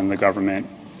 2001, the government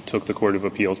took the Court of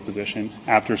Appeals position.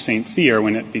 After St. Cyr,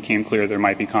 when it became clear there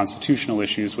might be constitutional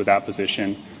issues with that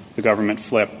position, the government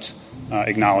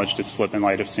acknowledged its flip in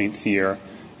light of St. Cyr,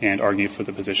 and argued for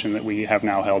the position that we have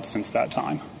now held since that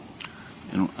time.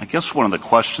 And I guess one of the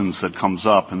questions that comes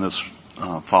up, and this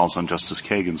follows on Justice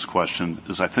Kagan's question,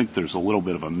 is I think there's a little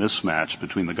bit of a mismatch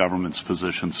between the government's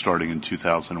position starting in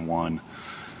 2001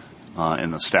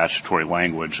 in the statutory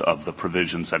language of the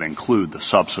provisions that include the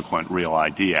subsequent Real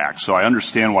ID Act. So I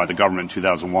understand why the government in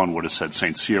 2001 would have said,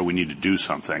 St. Cyr, we need to do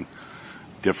something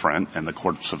different, and the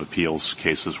Courts of Appeals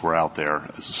cases were out there.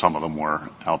 Some of them were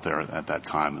out there at that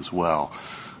time as well.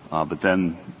 But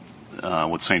then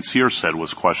what St. Cyr said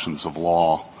was questions of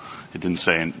law. It didn't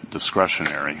say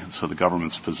discretionary. So the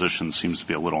government's position seems to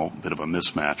be a little bit of a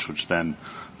mismatch, which then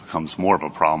becomes more of a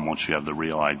problem once you have the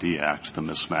Real ID Act, the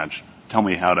mismatch. Tell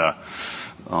me how to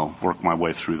work my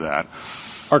way through that.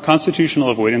 Our constitutional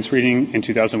avoidance reading in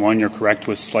 2001, you're correct,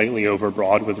 was slightly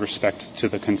overbroad with respect to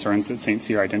the concerns that St.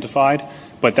 Cyr identified,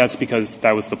 but that's because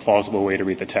that was the plausible way to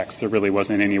read the text. There really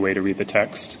wasn't any way to read the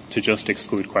text to just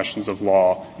exclude questions of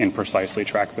law and precisely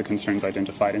track the concerns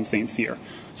identified in St. Cyr.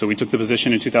 So we took the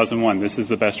position in 2001, this is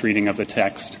the best reading of the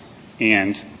text,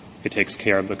 and it takes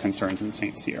care of the concerns in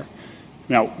St. Cyr.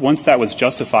 Now, once that was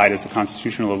justified as a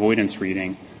constitutional avoidance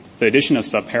reading, the addition of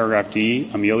subparagraph D,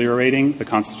 ameliorating the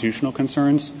constitutional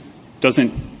concerns,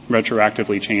 doesn't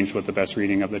retroactively change what the best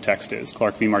reading of the text is.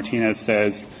 Clark v. Martinez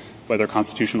says whether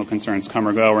constitutional concerns come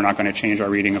or go, we're not going to change our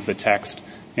reading of the text.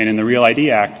 And in the Real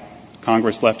ID Act,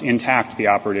 Congress left intact the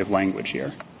operative language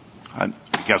here. I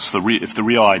guess if the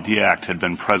Real ID Act had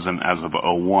been present as of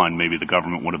 2001, maybe the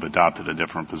government would have adopted a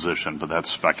different position, but that's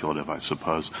speculative, I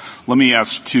suppose. Let me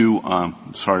ask two,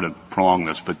 sorry to prolong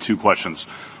this, but two questions.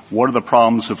 What are the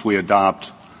problems if we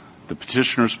adopt the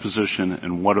petitioner's position,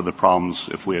 and what are the problems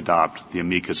if we adopt the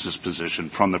amicus's position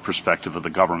from the perspective of the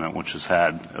government, which has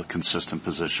had a consistent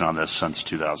position on this since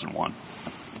 2001?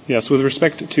 Yes, with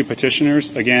respect to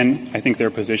petitioners, again, I think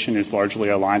their position is largely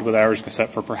aligned with ours,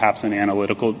 except for perhaps an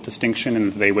analytical distinction, in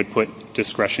that they would put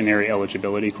discretionary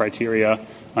eligibility criteria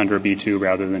under B2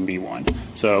 rather than B1.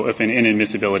 So if an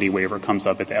inadmissibility waiver comes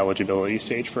up at the eligibility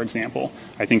stage, for example,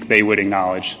 I think they would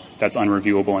acknowledge that's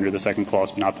unreviewable under the second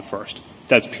clause, but not the first.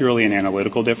 That's purely an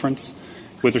analytical difference.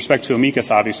 With respect to amicus,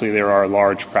 obviously there are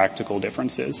large practical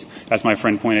differences. As my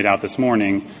friend pointed out this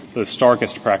morning, the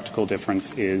starkest practical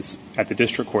difference is at the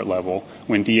district court level.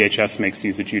 When DHS makes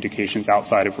these adjudications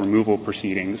outside of removal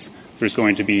proceedings, there's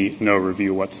going to be no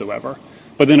review whatsoever.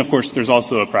 But then, of course, there's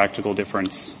also a practical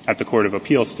difference at the Court of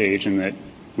Appeal stage in that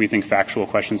we think factual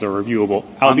questions are reviewable,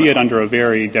 albeit under a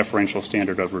very deferential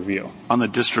standard of review. On the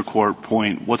district court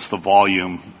point, what's the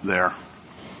volume there?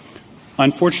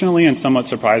 Unfortunately, and somewhat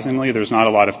surprisingly, there's not a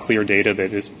lot of clear data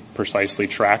that precisely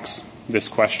tracks this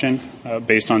question.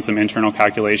 Based on some internal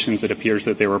calculations, it appears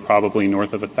that there were probably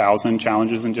north of 1,000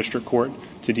 challenges in district court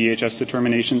to DHS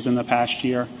determinations in the past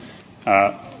year.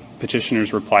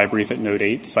 Petitioner's reply brief at Note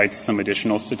 8 cites some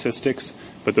additional statistics,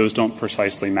 but those don't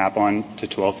precisely map on to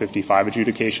 1255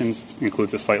 adjudications. It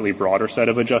includes a slightly broader set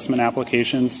of adjustment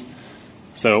applications.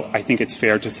 So I think it's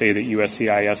fair to say that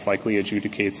USCIS likely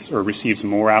adjudicates or receives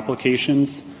more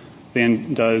applications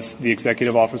than does the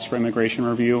Executive Office for Immigration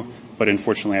Review, but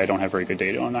unfortunately I don't have very good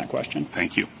data on that question.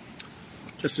 Thank you.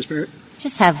 Justice Barrett?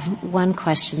 Just have one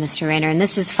question, Mr. Rayner, and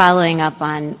this is following up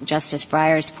on Justice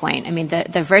Breyer's point. I mean,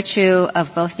 the virtue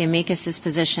of both the amicus's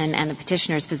position and the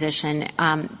petitioner's position,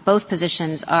 both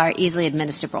positions are easily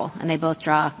administrable, and they both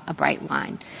draw a bright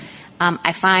line.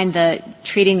 I find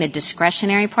treating the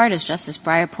discretionary part, as Justice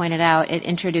Breyer pointed out, it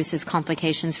introduces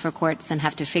complications for courts and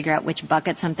have to figure out which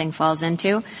bucket something falls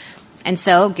into. And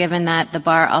so, given that the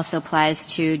bar also applies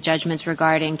to judgments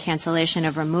regarding cancellation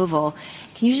of removal,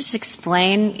 can you just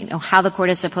explain, how the court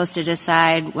is supposed to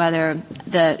decide whether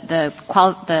the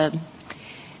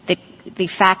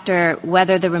factor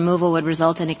whether the removal would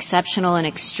result in exceptional and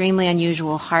extremely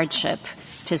unusual hardship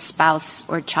to spouse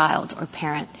or child or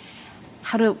parent?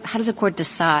 How does the court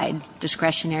decide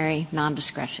discretionary,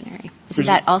 non-discretionary? Isn't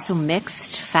that also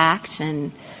mixed fact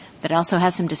but also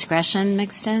has some discretion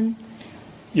mixed in?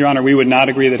 Your Honor, we would not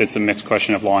agree that it's a mixed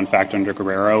question of law and fact under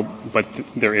Guerrero, but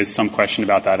there is some question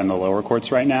about that in the lower courts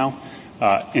right now.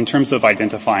 In terms of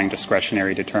identifying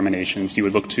discretionary determinations, you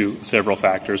would look to several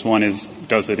factors. One is,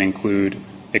 does it include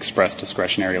express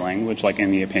discretionary language, like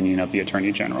in the opinion of the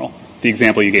Attorney General? The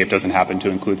example you gave doesn't happen to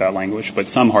include that language, but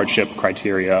some hardship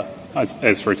criteria,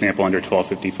 as for example under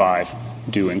 1255,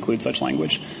 do include such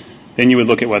language. Then you would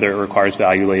look at whether it requires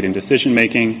value-laden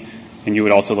decision-making, and you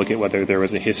would also look at whether there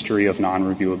was a history of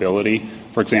non-reviewability.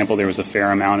 For example, there was a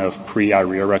fair amount of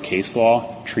pre-IRERA case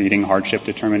law treating hardship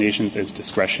determinations as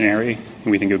discretionary,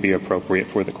 and we think it would be appropriate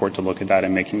for the court to look at that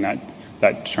and making that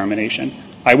determination.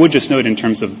 I would just note in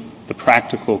terms of the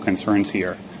practical concerns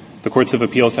here, the courts of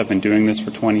appeals have been doing this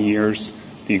for 20 years.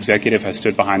 The executive has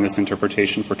stood behind this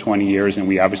interpretation for 20 years, and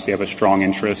we obviously have a strong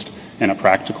interest in a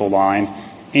practical line.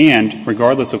 And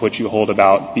regardless of what you hold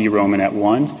about B Romanet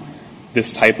 1,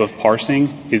 this type of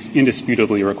parsing is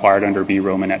indisputably required under B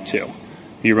Romanet 2.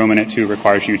 B Romanet 2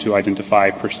 requires you to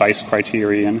identify precise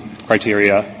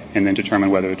criteria and then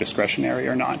determine whether they're discretionary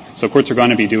or not. So courts are going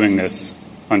to be doing this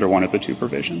under one of the two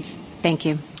provisions. Thank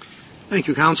you. Thank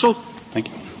you, counsel. Thank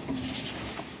you.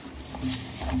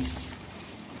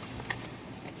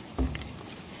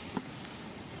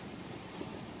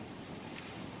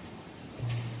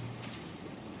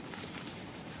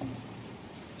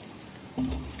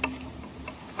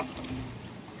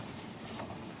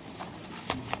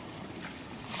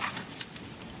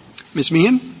 Ms.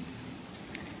 Meehan?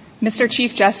 Mr.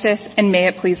 Chief Justice, and may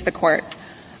it please the Court,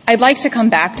 I'd like to come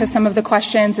back to some of the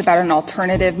questions about an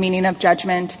alternative meaning of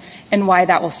judgment and why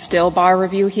that will still bar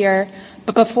review here.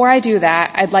 But before I do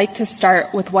that, I'd like to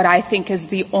start with what I think is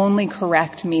the only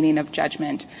correct meaning of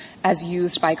judgment as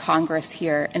used by Congress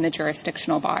here in the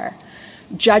jurisdictional bar.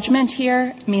 Judgment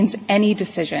here means any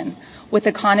decision with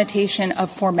a connotation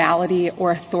of formality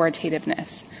or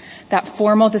authoritativeness. That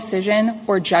formal decision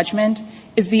or judgment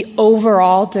is the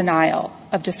overall denial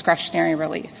of discretionary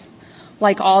relief.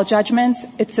 Like all judgments,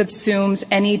 it subsumes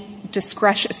any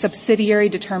subsidiary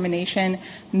determination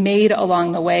made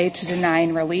along the way to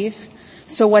denying relief.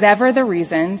 So whatever the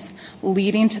reasons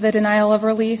leading to the denial of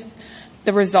relief,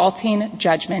 the resulting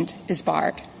judgment is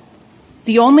barred.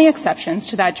 The only exceptions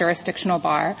to that jurisdictional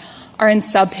bar are in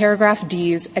subparagraph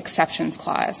D's exceptions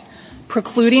clause,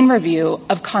 precluding review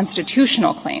of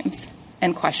constitutional claims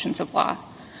and questions of law.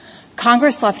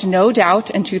 Congress left no doubt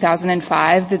in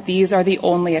 2005 that these are the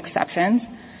only exceptions.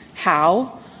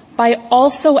 How? By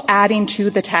also adding to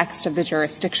the text of the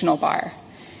jurisdictional bar.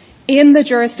 In the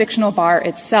jurisdictional bar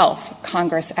itself,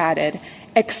 Congress added,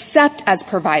 except as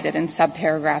provided in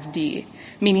subparagraph D,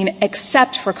 meaning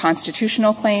except for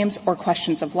constitutional claims or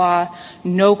questions of law,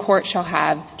 no court shall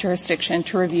have jurisdiction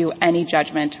to review any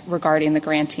judgment regarding the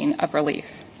granting of relief.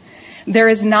 There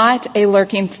is not a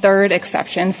lurking third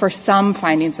exception for some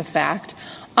findings of fact,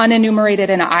 unenumerated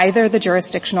in either the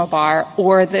jurisdictional bar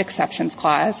or the exceptions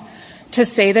clause. To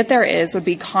say that there is would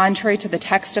be contrary to the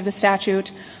text of the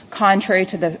statute, contrary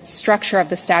to the structure of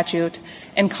the statute,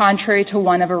 and contrary to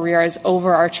one of ARERA's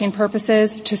overarching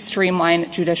purposes to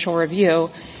streamline judicial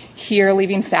review, here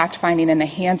leaving fact-finding in the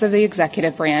hands of the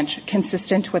executive branch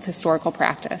consistent with historical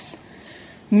practice.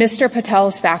 Mr.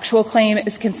 Patel's factual claim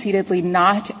is conceitedly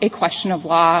not a question of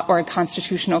law or a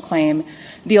constitutional claim.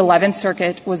 The 11th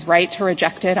Circuit was right to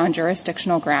reject it on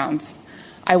jurisdictional grounds.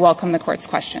 I welcome the Court's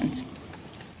questions.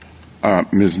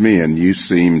 Ms. Meehan, you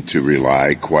seem to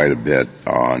rely quite a bit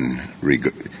on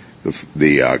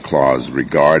the clause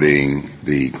regarding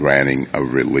the granting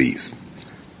of relief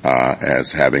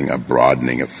as having a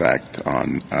broadening effect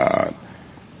on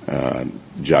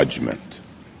judgment.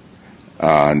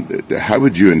 How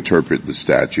would you interpret the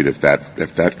statute if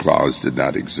that clause did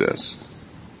not exist?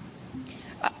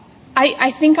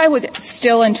 I think I would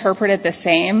still interpret it the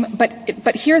same,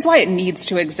 but here's why it needs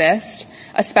to exist,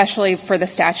 especially for the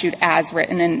statute as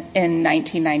written in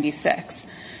 1996.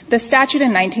 The statute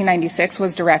in 1996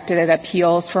 was directed at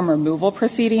appeals from removal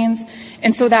proceedings,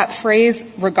 and so that phrase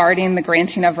regarding the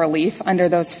granting of relief under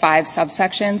those 5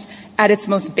 subsections at its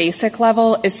most basic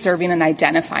level is serving an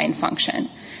identifying function.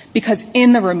 Because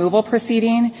in the removal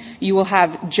proceeding, you will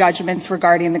have judgments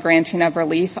regarding the granting of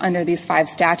relief under these 5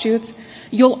 statutes.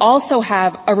 You'll also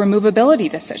have a removability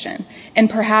decision. And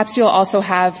perhaps you'll also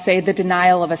have, say, the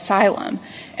denial of asylum.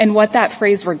 And what that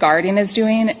phrase regarding is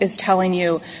doing is telling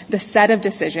you the set of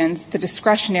decisions, the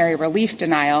discretionary relief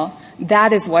denial,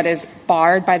 that is what is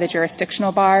barred by the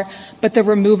jurisdictional bar, but the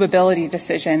removability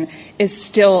decision is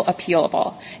still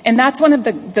appealable. And that's one of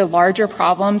the larger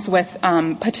problems with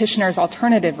petitioner's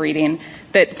alternative reading,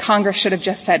 that Congress should have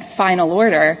just said final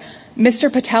order.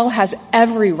 Mr. Patel has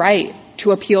every right to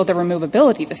appeal the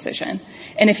removability decision.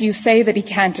 And if you say that he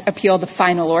can't appeal the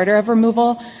final order of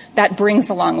removal, that brings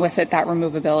along with it that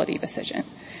removability decision.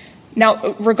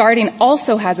 Now, regarding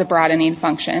also has a broadening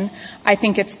function, I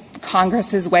think it's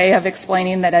Congress's way of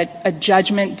explaining that a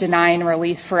judgment denying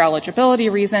relief for eligibility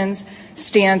reasons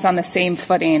stands on the same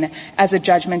footing as a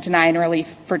judgment denying relief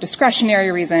for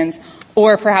discretionary reasons,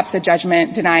 or perhaps a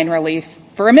judgment denying relief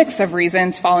for a mix of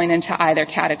reasons falling into either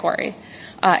category.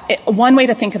 One way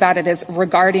to think about it is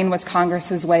regarding was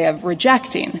Congress's way of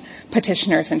rejecting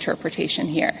petitioner's interpretation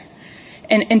here.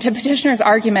 And to petitioner's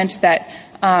argument that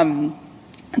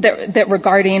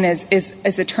regarding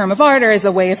is a term of art or is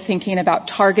a way of thinking about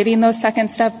targeting those second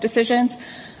step decisions,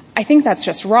 I think that's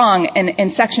just wrong,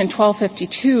 and section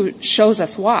 1252 shows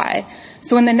us why.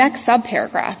 So in the next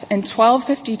subparagraph, in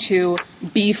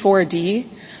 1252B4D,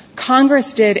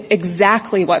 Congress did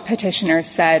exactly what petitioners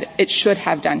said it should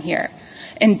have done here.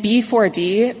 In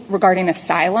B4D, regarding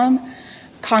asylum,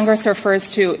 Congress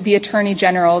refers to the Attorney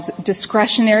General's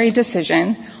discretionary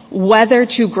decision whether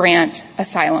to grant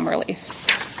asylum relief.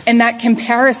 And that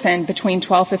comparison between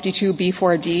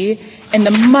 1252B4D and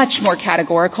the much more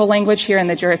categorical language here in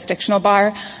the jurisdictional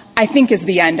bar, I think is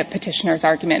the end of petitioner's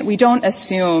argument. We don't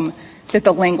assume that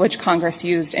the language Congress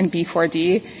used in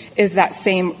B4D is that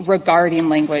same regarding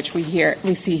language we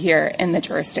see here in the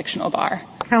jurisdictional bar.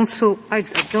 Counsel, I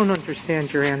don't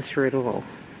understand your answer at all,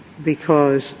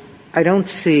 because I don't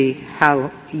see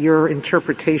how your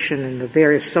interpretation in the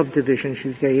various subdivisions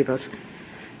you gave us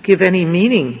give any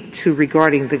meaning to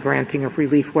regarding the granting of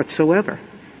relief whatsoever.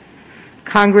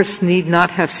 Congress need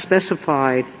not have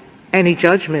specified any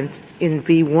judgment in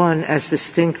B1 as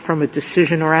distinct from a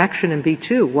decision or action in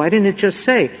B2. Why didn't it just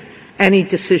say any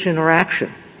decision or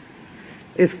action?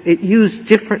 If it used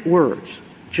different words,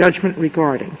 judgment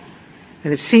regarding,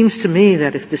 and it seems to me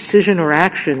that if decision or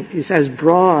action is as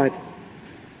broad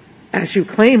as you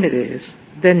claim it is,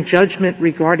 then judgment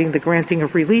regarding the granting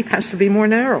of relief has to be more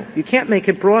narrow. You can't make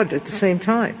it broad at the same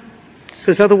time,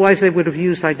 because otherwise they would have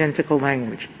used identical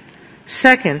language.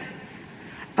 Second,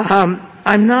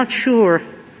 I'm not sure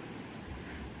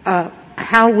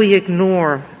how we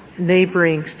ignore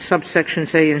neighboring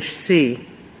subsections A and C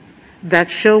that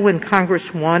show when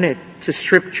Congress wanted to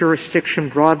strip jurisdiction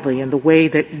broadly in the way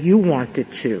that you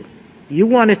wanted to. You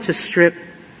wanted to strip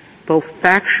both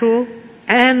factual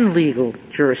and legal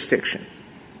jurisdiction.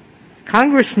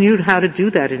 Congress knew how to do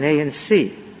that in A and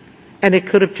C, and it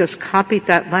could have just copied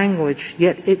that language,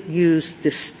 yet it used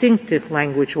distinctive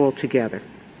language altogether.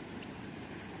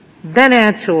 Then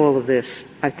add to all of this,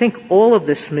 I think all of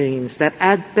this means that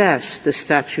at best the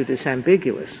statute is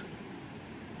ambiguous.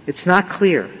 It's not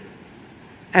clear.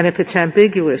 And if it's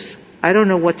ambiguous, I don't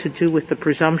know what to do with the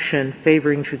presumption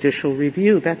favoring judicial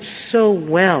review. That's so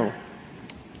well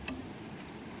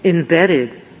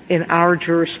embedded in our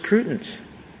jurisprudence.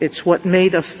 It's what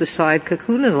made us decide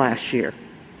Kekkonen last year.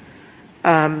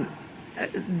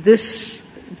 This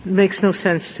makes no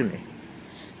sense to me.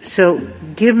 So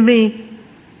give me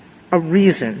a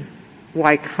reason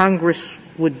why Congress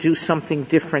would do something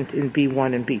different in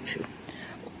B1 and B2.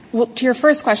 Well, to your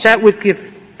first question, that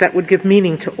would give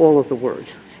meaning to all of the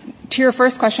words. To your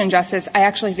first question, Justice, I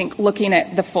actually think looking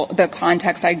at the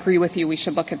context, I agree with you. We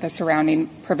should look at the surrounding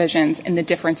provisions and the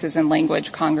differences in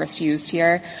language Congress used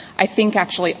here. I think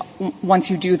actually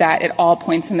once you do that, it all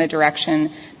points in the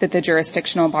direction that the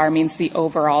jurisdictional bar means the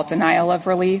overall denial of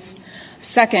relief.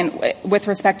 Second, with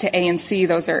respect to A and C,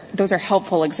 those are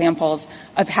helpful examples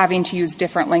of having to use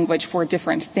different language for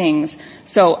different things.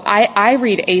 So I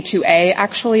read A to A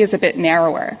actually is a bit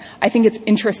narrower. I think it's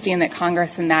interesting that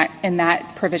Congress in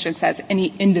that provision says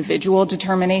any individual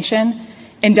determination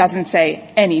and doesn't say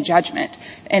any judgment.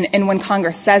 And when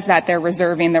Congress says that, they're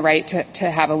reserving the right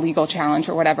to have a legal challenge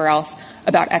or whatever else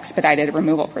about expedited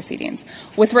removal proceedings.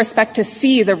 With respect to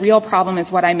C, the real problem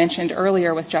is what I mentioned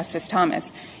earlier with Justice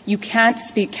Thomas. You can't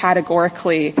speak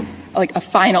categorically like a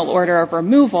final order of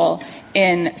removal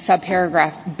in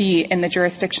subparagraph B in the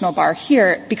jurisdictional bar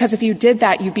here, because if you did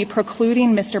that, you'd be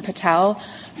precluding Mr. Patel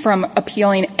from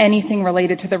appealing anything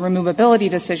related to the removability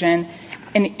decision.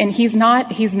 And he's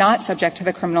not subject to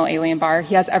the criminal alien bar.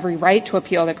 He has every right to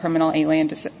appeal the criminal alien,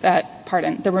 the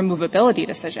removability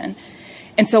decision.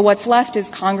 And so what's left is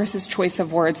Congress's choice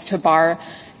of words to bar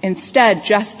instead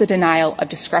just the denial of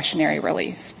discretionary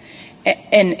relief.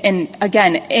 And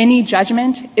again, any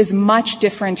judgment is much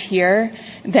different here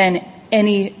than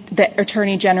the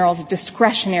Attorney General's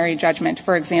discretionary judgment,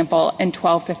 for example, in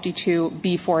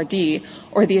 1252B4D,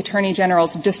 or the Attorney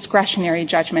General's discretionary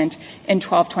judgment in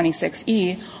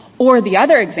 1226E, or the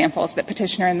other examples that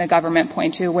petitioner and the government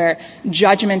point to where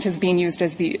judgment is being used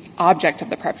as the object of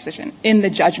the preposition, in the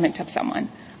judgment of someone.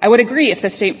 I would agree if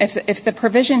the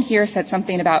provision here said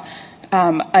something about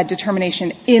a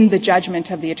determination in the judgment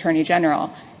of the Attorney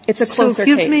General, it's a closer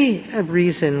case. So give me a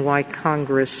reason why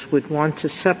Congress would want to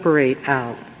separate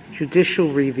out judicial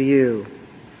review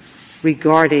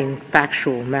regarding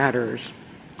factual matters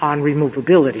on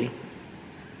removability,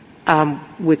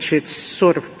 which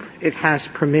it has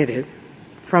permitted,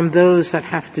 from those that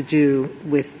have to do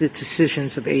with the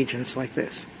decisions of agents like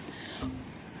this.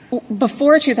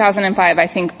 Before 2005, I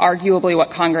think arguably what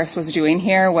Congress was doing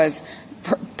here was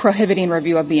prohibiting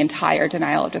review of the entire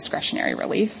denial of discretionary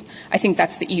relief. I think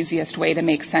that's the easiest way to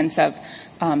make sense of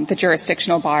the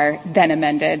jurisdictional bar then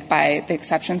amended by the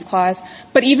exceptions clause.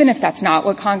 But even if that's not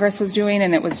what Congress was doing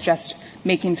and it was just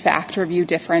making fact review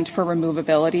different for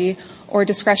removability or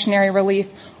discretionary relief,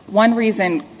 one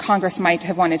reason Congress might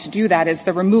have wanted to do that is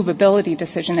the removability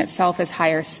decision itself is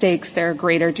higher stakes. There are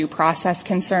greater due process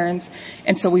concerns.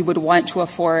 And so we would want to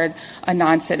afford a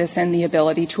non-citizen the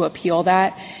ability to appeal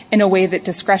that in a way that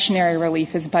discretionary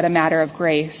relief is but a matter of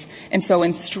grace. And so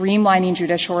in streamlining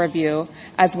judicial review,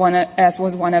 as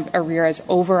was one of ARERA's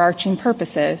overarching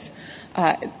purposes,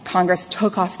 Congress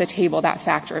took off the table that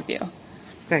fact review.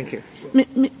 Thank you.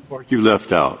 You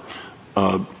left out.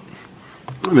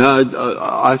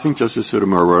 I think Justice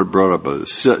Sotomayor brought up a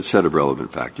set of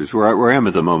relevant factors. Where I am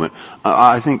at the moment,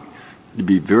 I think to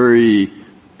be if you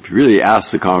really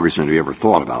ask the Congressman if he ever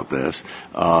thought about this,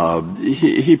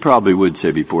 he probably would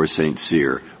say before St.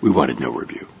 Cyr, we wanted no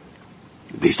review.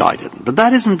 At least I didn't. But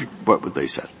that isn't what they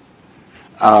said.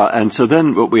 And so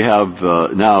then what we have,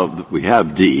 now we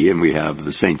have D and we have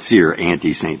the St. Cyr,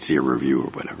 anti-St. Cyr review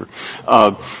or whatever.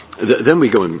 Then we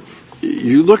go and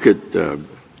you look at,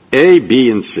 A,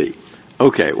 B, and C.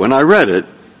 Okay, when I read it,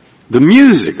 the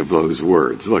music of those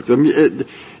words, look,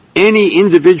 any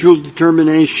individual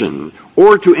determination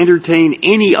or to entertain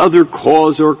any other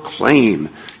cause or claim.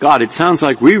 God, it sounds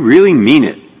like we really mean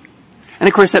it. And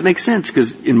of course that makes sense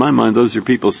because in my mind those are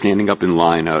people standing up in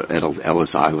line at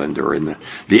Ellis Island or in and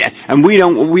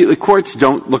the courts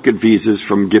don't look at visas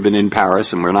from given in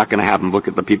Paris and we're not going to have them look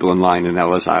at the people in line in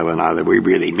Ellis Island either. We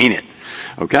really mean it.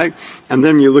 Okay? And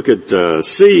then you look at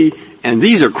C and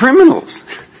these are criminals.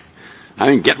 I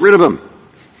mean, get rid of them.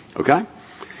 Okay?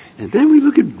 And then we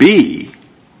look at B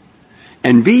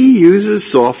and B uses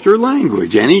softer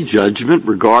language. Any judgment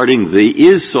regarding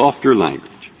is softer language.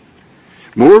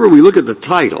 Moreover, we look at the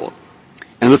title,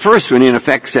 and the first one in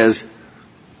effect says,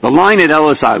 the line at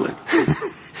Ellis Island.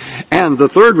 And the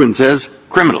third one says,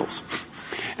 criminals.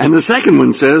 And the second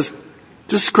one says,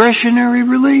 discretionary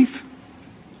relief.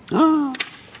 Oh.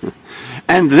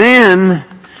 And then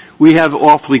we have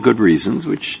awfully good reasons,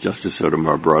 which Justice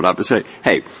Sotomayor brought up, to say,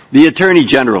 hey, the Attorney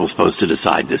General is supposed to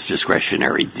decide this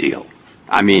discretionary deal.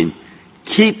 I mean,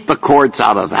 keep the courts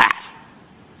out of that.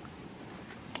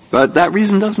 But that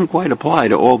reason doesn't quite apply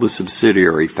to all the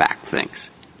subsidiary fact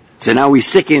things. So now we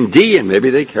stick in D and maybe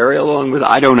they carry along with it.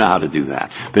 I don't know how to do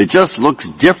that. But it just looks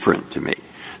different to me.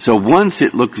 So once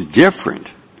it looks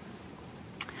different,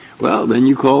 well, then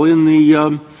you call in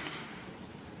the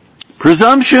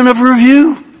presumption of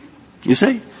review, you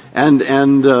see. And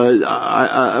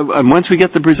once we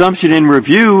get the presumption in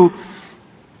review,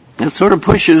 that sort of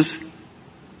pushes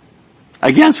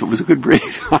against what was a good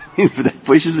brief. I mean, that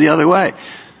pushes the other way.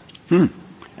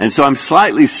 And so I'm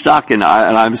slightly stuck and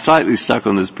I'm slightly stuck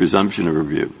on this presumption of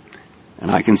review. And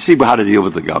I can see how to deal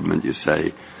with the government. You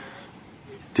say,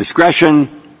 discretion,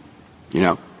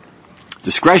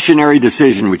 discretionary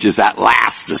decision, which is that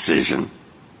last decision.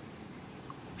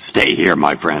 Stay here,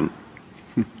 my friend.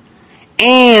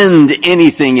 And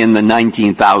anything in the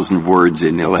 19,000 words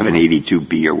in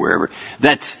 1182B or wherever,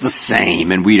 that's the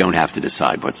same, and we don't have to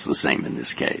decide what's the same in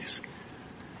this case.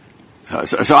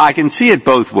 So I can see it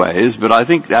both ways, but I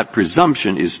think that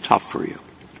presumption is tough for you.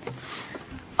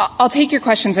 I'll take your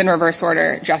questions in reverse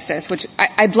order, Justice, which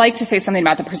I'd like to say something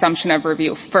about the presumption of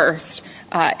review first.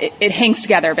 It hangs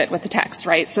together a bit with the text,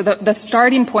 right? So the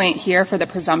starting point here for the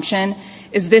presumption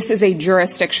is this is a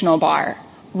jurisdictional bar.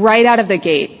 Right out of the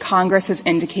gate, Congress has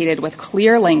indicated with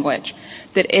clear language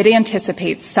that it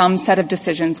anticipates some set of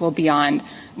decisions will be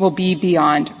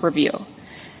beyond review.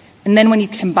 And then when you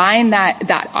combine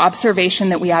that observation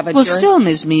that we have still,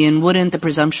 Ms. Meehan, wouldn't the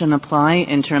presumption apply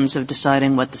in terms of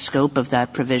deciding what the scope of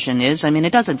that provision is? I mean,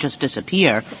 it doesn't just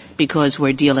disappear because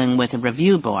we're dealing with a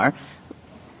review bar.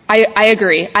 I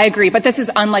agree. But this is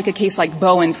unlike a case like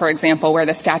Bowen, for example, where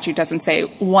the statute doesn't say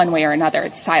one way or another.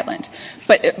 It's silent.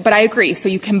 But I agree. So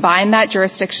you combine that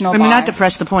jurisdictional bar. Not to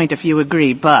press the point if you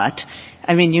agree, but,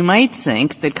 you might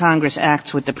think that Congress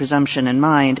acts with the presumption in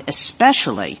mind,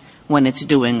 especially when it's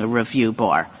doing a review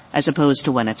bar, as opposed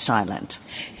to when it's silent.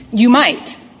 You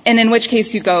might. And in which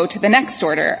case you go to the next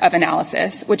order of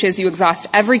analysis, which is you exhaust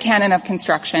every canon of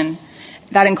construction.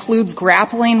 That includes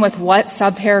grappling with what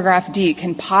subparagraph D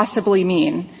can possibly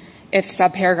mean if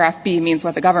subparagraph B means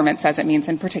what the government says it means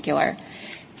in particular.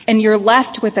 And you're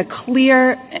left with a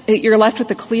clear implication, you're left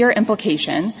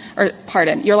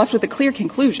with a clear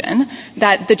conclusion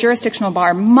that the jurisdictional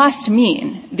bar must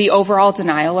mean the overall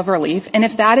denial of relief. And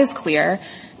if that is clear,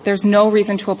 there's no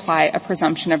reason to apply a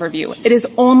presumption of review. It is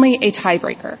only a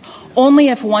tiebreaker. Only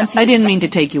if once I didn't mean to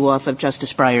take you off of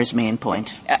Justice Breyer's main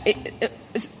point.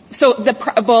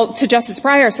 To Justice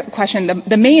Breyer's question,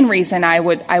 the main reason I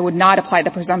would not apply the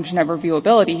presumption of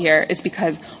reviewability here is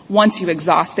because once you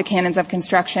exhaust the canons of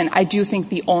construction, I do think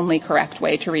the only correct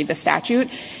way to read the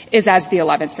statute is as the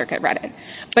 11th Circuit read it.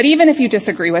 But even if you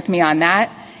disagree with me on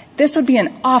that, this would be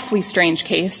an awfully strange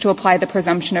case to apply the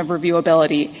presumption of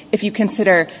reviewability if you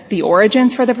consider the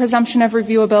origins for the presumption of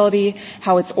reviewability,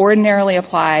 how it's ordinarily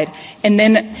applied, and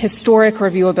then historic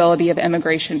reviewability of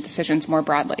immigration decisions more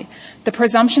broadly. The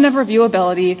presumption of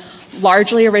reviewability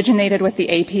largely originated with the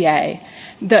APA.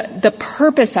 The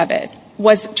purpose of it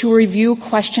was to review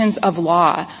questions of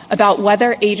law about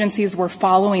whether agencies were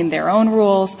following their own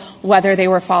rules, whether they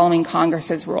were following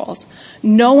Congress's rules.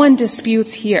 No one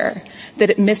disputes here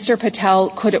that Mr.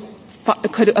 Patel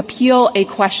could appeal a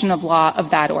question of law of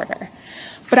that order.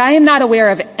 But I am not aware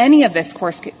of any of this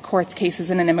court's cases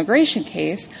in an immigration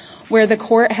case where the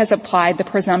court has applied the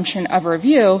presumption of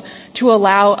review to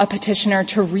allow a petitioner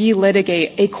to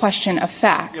relitigate a question of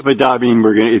fact. Yeah, but I mean,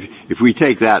 if we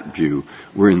take that view,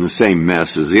 we're in the same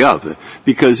mess as the other.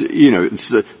 Because,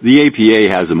 the APA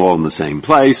has them all in the same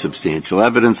place, substantial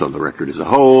evidence on the record as a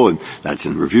whole, and that's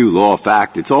in review, law,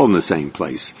 fact, it's all in the same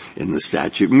place in the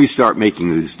statute. And we start making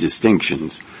these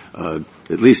distinctions, at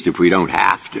least if we don't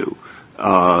have to,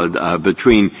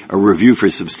 between a review for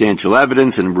substantial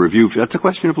evidence and a review for, that's a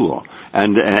question of law.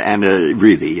 And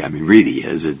really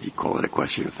is, you call it a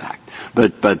question of fact.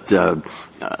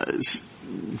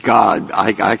 God,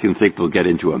 I can think we'll get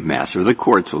into a mess, or the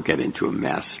courts will get into a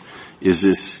mess. Is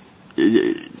this,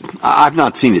 I've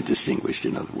not seen it distinguished,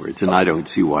 in other words, and I don't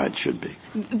see why it should be.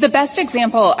 The best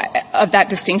example of that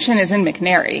distinction is in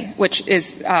McNary, which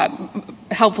is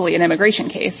helpfully an immigration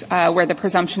case where the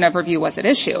presumption of review was at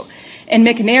issue. In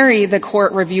McNary, the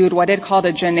court reviewed what it called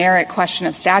a generic question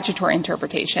of statutory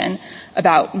interpretation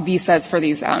about visas for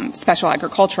these special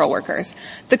agricultural workers.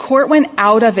 The court went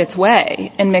out of its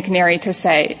way in McNary to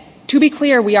say, to be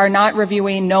clear, we are not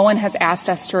reviewing, no one has asked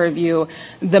us to review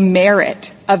the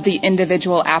merit of the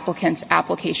individual applicant's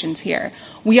applications here.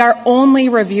 We are only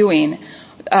reviewing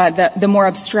the more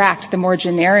abstract, the more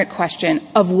generic question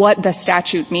of what the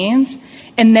statute means,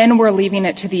 and then we're leaving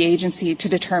it to the agency to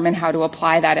determine how to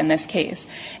apply that in this case.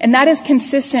 And that is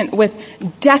consistent with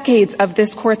decades of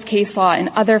this court's case law and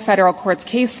other federal courts'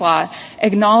 case law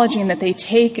acknowledging that they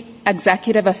take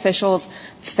executive officials'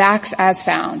 facts as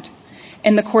found.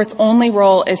 And the court's only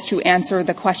role is to answer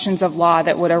the questions of law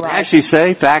that would arise. Did I actually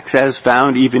say facts as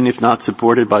found, even if not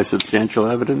supported by substantial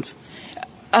evidence?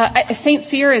 St.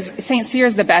 Cyr is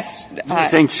the best.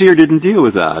 St. Cyr didn't deal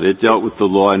with that. It dealt with the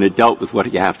law, and it dealt with what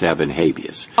you have to have in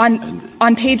habeas.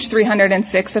 On page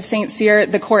 306 of St. Cyr,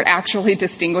 the court actually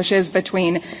distinguishes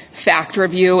between fact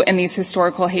review and these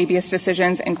historical habeas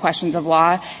decisions and questions of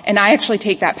law. And I actually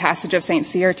take that passage of St.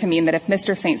 Cyr to mean that if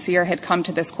Mr. St. Cyr had come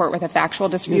to this court with a factual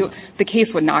dispute, the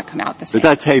case would not come out the same. But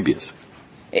that's habeas.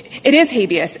 It is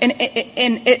habeas, and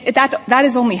that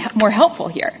is only more helpful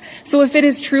here. So if it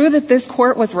is true that this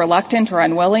court was reluctant or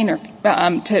unwilling or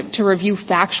to review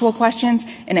factual questions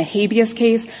in a habeas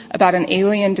case about an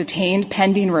alien detained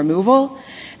pending removal,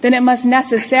 then it must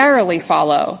necessarily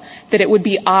follow that it would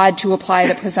be odd to apply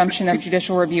the presumption of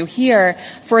judicial review here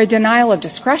for a denial of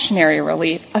discretionary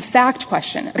relief, a fact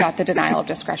question about the denial of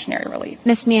discretionary relief.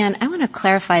 Ms. Meehan, I want to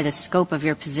clarify the scope of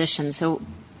your position. So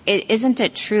isn't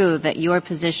it true that your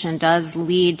position does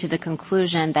lead to the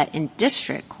conclusion that in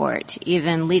district court,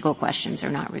 even legal questions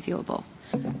are not reviewable?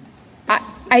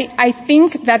 I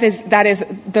think that is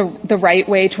the right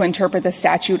way to interpret the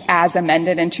statute as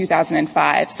amended in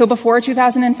 2005. So before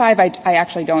 2005, I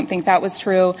actually don't think that was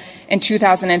true. In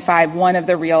 2005, one of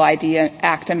the Real ID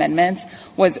Act amendments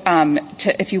was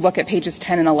if you look at pages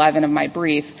 10 and 11 of my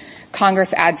brief,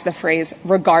 Congress adds the phrase,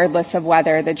 regardless of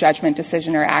whether the judgment,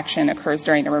 decision, or action occurs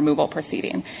during a removal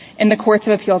proceeding. And the courts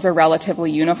of appeals are relatively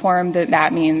uniform.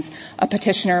 That means a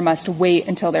petitioner must wait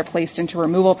until they're placed into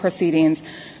removal proceedings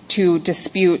to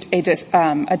dispute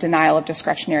a denial of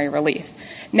discretionary relief.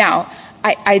 Now,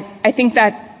 I think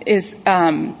that is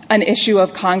an issue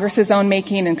of Congress's own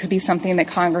making and could be something that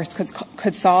Congress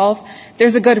could solve.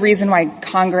 There's a good reason why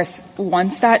Congress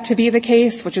wants that to be the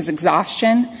case, which is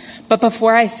exhaustion. But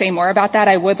before I say more about that,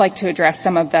 I would like to address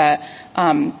some of the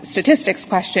statistics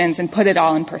questions and put it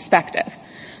all in perspective.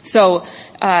 So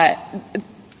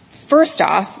first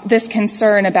off, this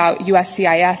concern about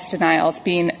USCIS denials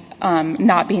being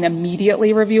not being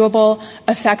immediately reviewable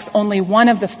affects only one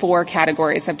of the 4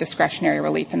 categories of discretionary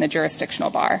relief in the jurisdictional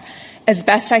bar. As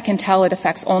best I can tell, it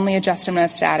affects only adjustment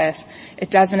of status. It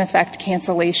doesn't affect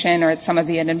cancellation or some of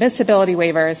the inadmissibility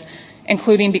waivers,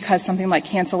 including because something like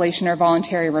cancellation or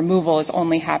voluntary removal is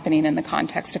only happening in the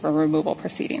context of a removal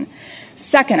proceeding.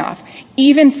 Second off,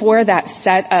 even for that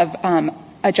set of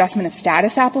adjustment of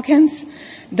status applicants,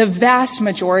 the vast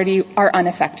majority are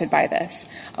unaffected by this.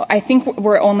 I think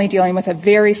we're only dealing with a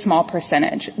very small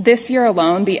percentage. This year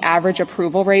alone, the average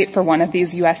approval rate for one of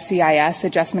these USCIS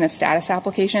adjustment of status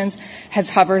applications has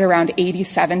hovered around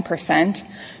 87%.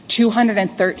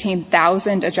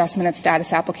 213,000 adjustment of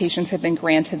status applications have been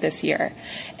granted this year.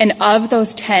 And of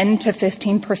those 10 to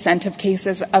 15% of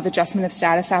cases of adjustment of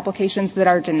status applications that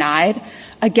are denied,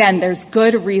 again, there's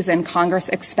good reason Congress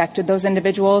expected those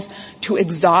individuals to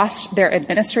exhaust their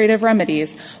administrative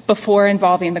remedies before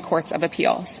involving the courts of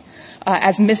appeals.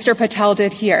 As Mr. Patel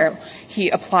did here, he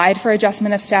applied for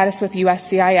adjustment of status with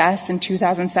U.S.CIS in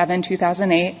 2007,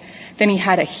 2008. Then he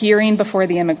had a hearing before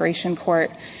the immigration court.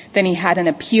 Then he had an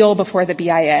appeal before the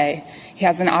BIA. He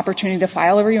has an opportunity to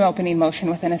file a reopening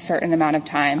motion within a certain amount of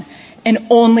time. And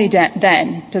only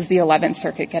then does the 11th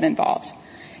Circuit get involved.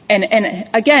 And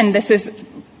again, this is,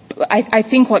 I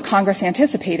think, what Congress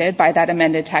anticipated by that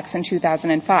amended text in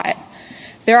 2005.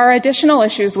 There are additional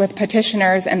issues with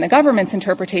petitioners and the government's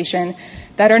interpretation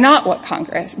that are not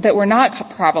that were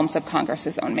not problems of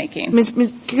Congress's own making.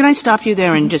 Ms., can I stop you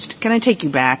there and can I take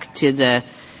you back to the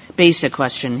basic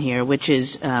question here, which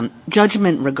is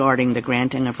judgment regarding the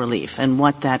granting of relief and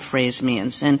what that phrase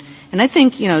means. And I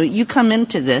think, you come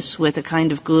into this with a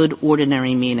kind of good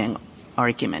ordinary meaning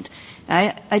argument.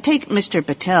 I take Mr.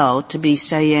 Patel to be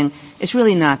saying it's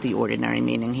really not the ordinary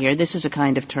meaning here. This is a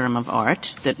kind of term of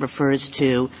art that refers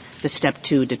to the Step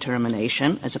 2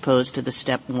 determination as opposed to the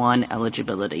Step 1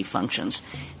 eligibility functions.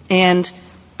 And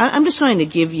I'm just going to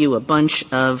give you a bunch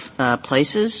of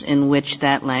places in which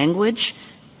that language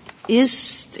it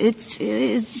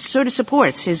sort of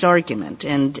supports his argument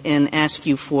and ask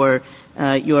you for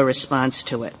your response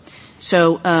to it.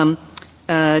 So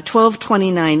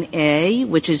 1229A,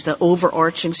 which is the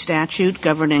overarching statute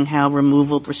governing how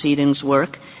removal proceedings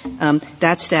work,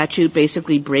 that statute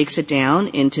basically breaks it down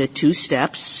into two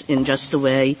steps in just the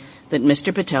way that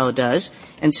Mr. Patel does,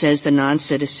 and says the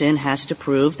noncitizen has to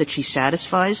prove that she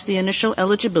satisfies the initial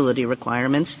eligibility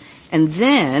requirements, and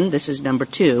then, this is number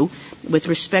 2, with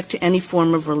respect to any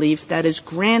form of relief that is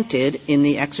granted in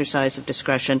the exercise of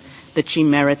discretion, that she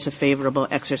merits a favorable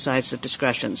exercise of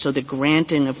discretion. So the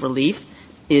granting of relief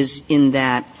is in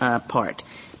that part.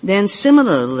 Then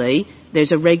similarly,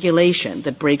 there's a regulation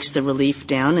that breaks the relief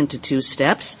down into 2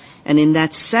 steps, and in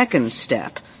that second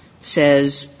step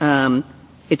says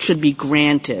it should be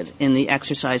granted in the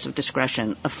exercise of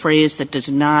discretion, a phrase that does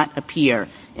not appear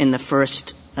in the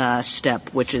first step,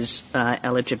 which is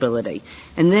eligibility.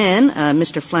 And then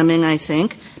Mr. Fleming, I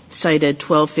think, cited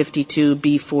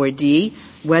 1252B4D,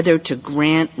 whether to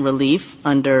grant relief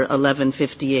under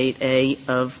 1158A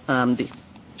of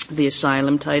the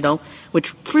asylum title,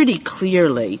 which pretty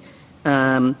clearly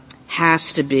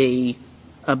has to be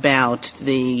about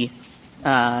the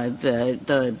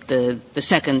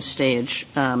second stage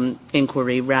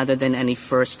inquiry rather than any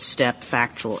first step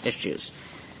factual issues.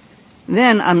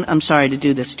 Then I'm sorry to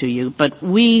do this to you, but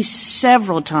we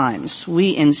several times,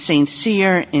 we in St.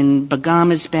 Cyr, in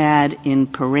Bagamazbad, in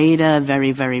Pareda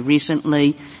very, very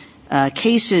recently,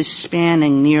 cases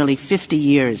spanning nearly 50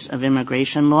 years of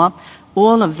immigration law,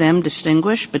 all of them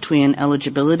distinguish between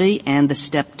eligibility and the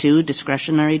Step 2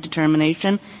 discretionary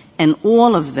determination, and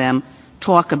all of them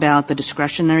talk about the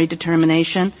discretionary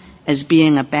determination as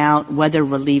being about whether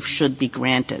relief should be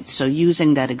granted. So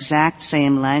using that exact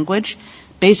same language,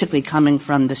 basically coming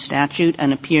from the statute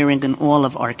and appearing in all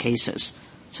of our cases.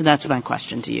 So that's my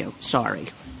question to you. Sorry.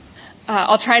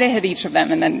 I'll try to hit each of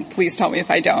them, and then please tell me if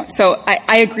I don't. So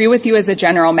I agree with you as a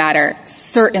general matter.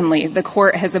 Certainly, the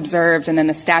court has observed, and then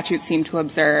the statute seemed to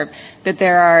observe, that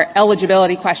there are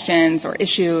eligibility questions or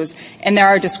issues, and there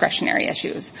are discretionary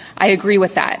issues. I agree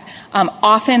with that.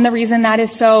 Often the reason that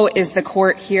is so is the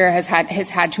court here has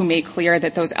had to make clear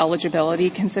that those eligibility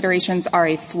considerations are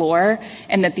a floor,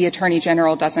 and that the Attorney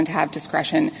General doesn't have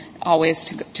discretion always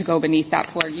to go beneath that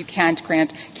floor. You can't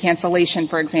grant cancellation,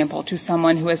 for example, to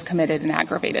someone who has committed an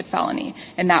aggravated felony,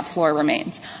 and that floor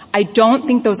remains. I don't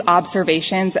think those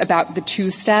observations about the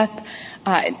 2-step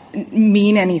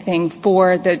mean anything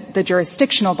for the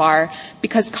jurisdictional bar,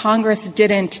 because Congress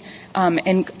didn't,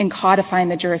 in codifying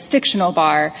the jurisdictional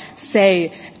bar,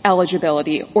 say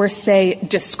eligibility or say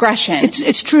discretion.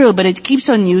 It's true, but it keeps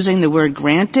on using the word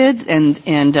granted, and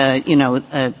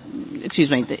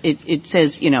it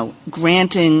says,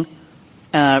 granting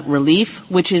relief,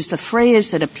 which is the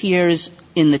phrase that appears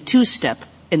in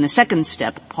the second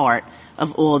step part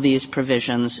of all these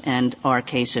provisions and our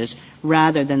cases,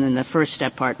 rather than in the first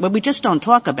step part, where we just don't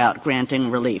talk about granting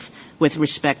relief with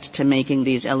respect to making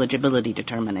these eligibility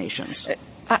determinations.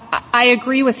 I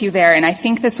agree with you there, and I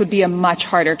think this would be a much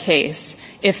harder case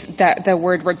if the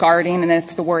word regarding and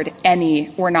if the word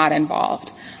any were not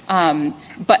involved.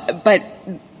 But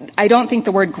I don't think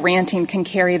the word granting can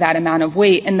carry that amount of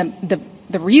weight, and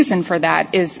the reason for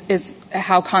that is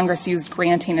how Congress used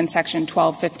granting in Section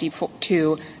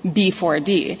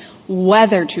 1252B4D,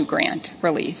 whether to grant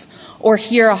relief. Or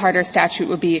here a harder statute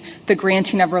would be the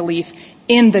granting of relief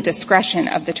in the discretion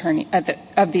of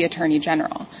the Attorney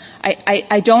General.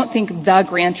 I don't think the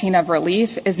granting of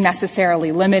relief is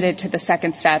necessarily limited to the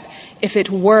second step. If it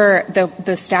were,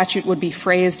 the statute would be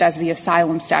phrased as the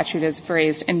asylum statute is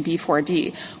phrased in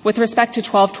B4D. With respect to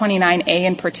 1229A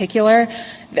in particular,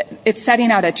 it's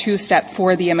setting out a two-step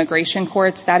for the immigration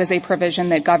courts. That is a provision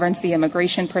that governs the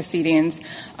immigration proceedings.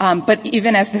 But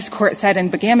even as this court said in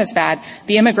Begamisbad,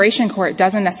 the immigration court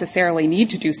doesn't necessarily need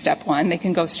to do step one. They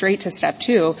can go straight to step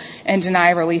two and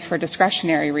deny relief for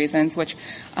discretionary reasons, which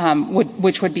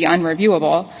would be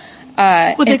unreviewable.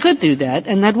 Well, they could do that,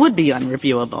 and that would be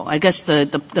unreviewable. I guess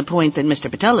the point that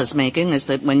Mr. Patel is making is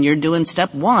that when you're doing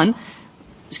step one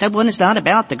is not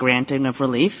about the granting of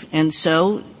relief, and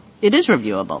so it is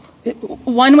reviewable.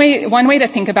 One way to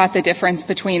think about the difference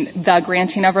between the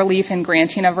granting of relief and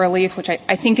granting of relief, which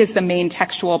I think is the main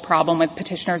textual problem with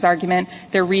petitioner's argument,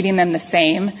 they're reading them the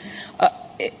same.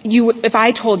 If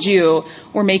I told you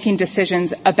we're making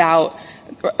decisions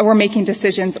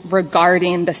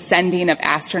regarding the sending of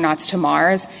astronauts to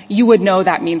Mars, you would know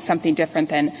that means something different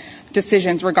than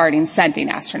decisions regarding sending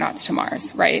astronauts to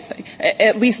Mars, right?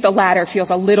 At least the latter feels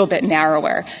a little bit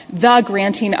narrower. The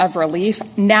granting of relief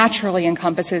naturally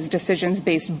encompasses decisions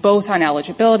based both on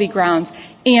eligibility grounds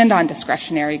and on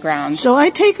discretionary grounds. So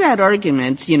I take that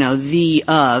argument, the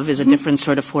of is a different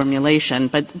sort of formulation,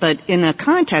 but in a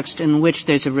context in which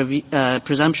there's a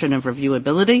presumption of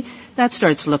reviewability, that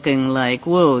starts looking like,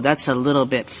 whoa, that's a little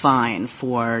bit fine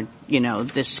for,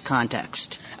 this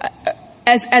context.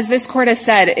 As this court has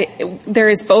said, there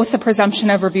is both the presumption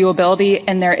of reviewability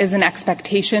and there is an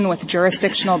expectation with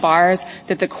jurisdictional bars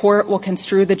that the court will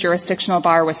construe the jurisdictional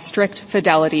bar with strict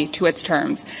fidelity to its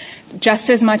terms. Just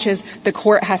as much as the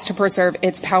court has to preserve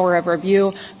its power of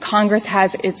review, Congress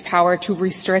has its power to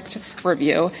restrict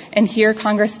review. And here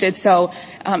Congress did so.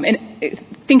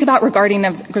 Think about regarding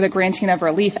the granting of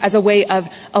relief as a way of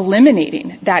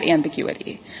eliminating that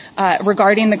ambiguity.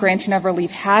 Regarding the granting of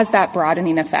relief has that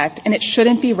broadening effect, and it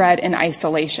shouldn't be read in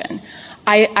isolation.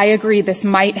 I agree this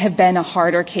might have been a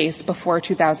harder case before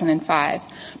 2005,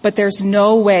 but there's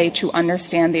no way to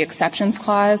understand the exceptions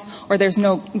clause, or there's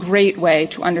no great way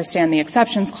to understand the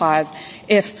exceptions clause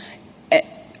if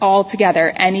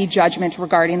altogether any judgment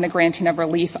regarding the granting of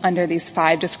relief under these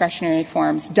 5 discretionary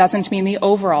forms doesn't mean the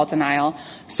overall denial,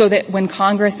 so that when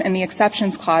Congress in the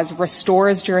exceptions clause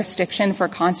restores jurisdiction for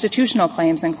constitutional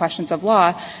claims and questions of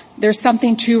law, there's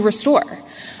something to restore.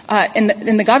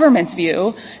 In the government's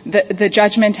view, the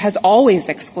judgment has always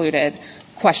excluded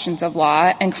questions of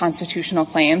law and constitutional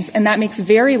claims, and that makes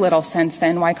very little sense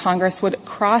then why Congress would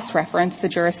cross-reference the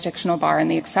jurisdictional bar in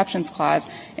the exceptions clause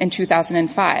in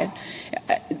 2005.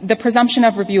 The presumption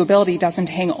of reviewability doesn't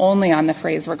hang only on the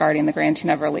phrase regarding the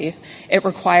granting of relief. It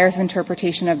requires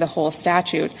interpretation of the whole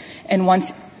statute, and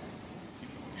once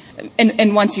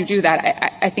you do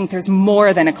that, I think there's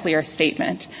more than a clear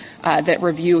statement that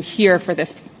review here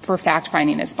for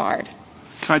fact-finding is barred.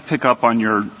 Can I pick up on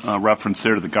your reference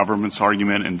there to the government's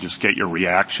argument and just get your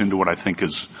reaction to what I think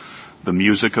is the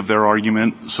music of their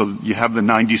argument? So you have the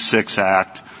 96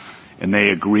 Act, and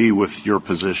they agree with your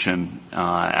position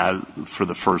for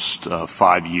the first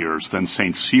 5 years. Then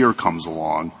St. Cyr comes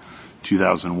along,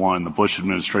 2001. The Bush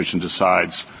administration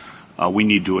decides we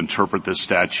need to interpret this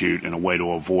statute in a way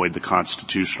to avoid the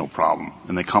constitutional problem.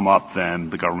 And they come up then,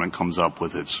 the government comes up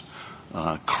with its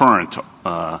current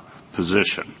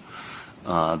position.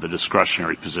 The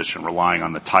discretionary position, relying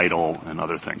on the title and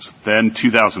other things. Then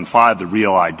 2005, the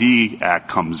Real ID Act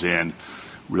comes in,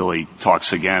 really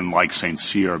talks again, like St.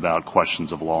 Cyr, about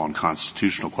questions of law and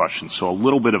constitutional questions. So a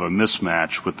little bit of a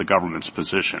mismatch with the government's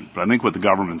position. But I think what the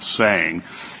government's saying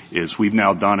is we've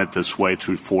now done it this way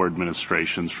through 4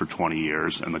 administrations for 20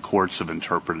 years, and the courts have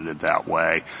interpreted it that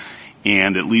way.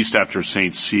 And at least after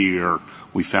St. Cyr,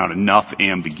 we found enough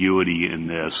ambiguity in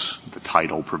this, the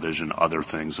title provision, other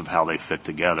things of how they fit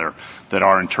together, that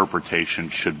our interpretation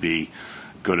should be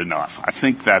good enough. I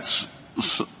think that's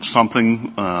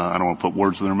something, I don't want to put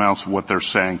words in their mouths, what they're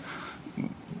saying.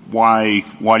 Why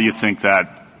do you think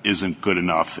that isn't good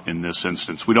enough in this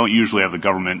instance? We don't usually have the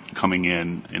government coming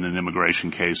in an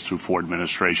immigration case through 4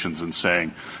 administrations and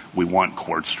saying we want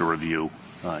courts to review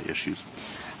issues.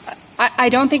 I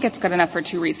don't think it's good enough for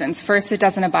 2 reasons. First, it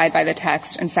doesn't abide by the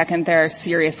text, and second, there are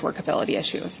serious workability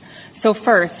issues. So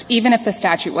first, even if the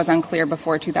statute was unclear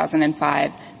before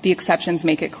 2005, the exceptions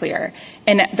make it clear.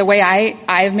 And the way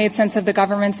I've made sense of the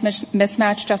government's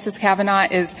mismatch, Justice Kavanaugh,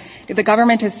 is the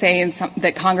government is saying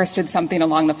that Congress did something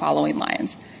along the following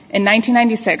lines. In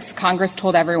 1996, Congress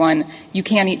told everyone, you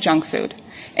can't eat junk food.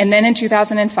 And then in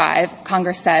 2005,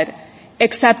 Congress said,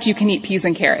 except you can eat peas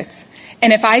and carrots.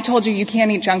 And if I told you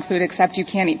can't eat junk food except you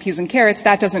can't eat peas and carrots,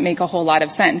 that doesn't make a whole lot of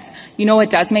sense. You know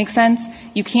what does make sense?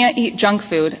 You can't eat junk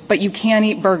food, but you can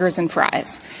eat burgers and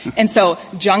fries. And so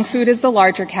junk food is the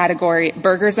larger category.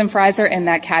 Burgers and fries are in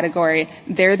that category.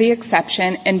 They're the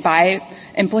exception, and by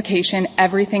implication,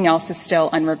 everything else is still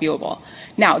unreviewable.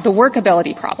 Now, the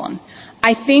workability problem.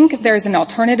 I think there's an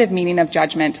alternative meaning of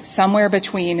judgment somewhere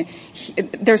between,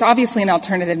 there's obviously an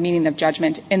alternative meaning of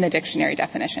judgment in the dictionary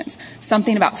definitions.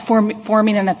 Something about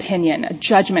forming an opinion, a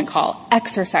judgment call,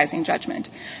 exercising judgment.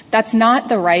 That's not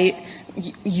the right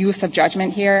use of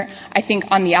judgment here. I think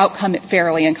on the outcome it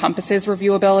fairly encompasses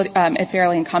reviewability, it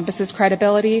fairly encompasses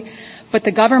credibility. But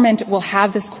the government will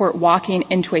have this court walking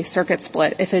into a circuit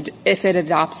split if it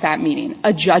adopts that meaning,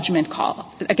 a judgment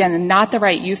call. Again, not the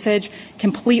right usage,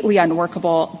 completely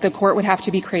unworkable. The court would have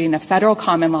to be creating a federal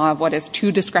common law of what is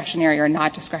too discretionary or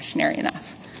not discretionary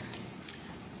enough.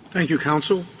 Thank you,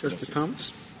 counsel. Justice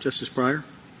Thomas? Justice Breyer?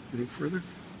 Anything further?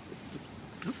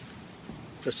 No?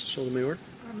 Justice Sotomayor?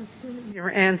 I'm assuming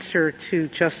your answer to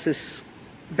Justice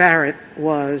Barrett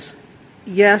was,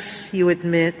 yes, you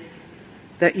admit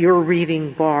that your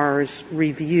reading bars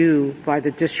review by the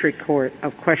district court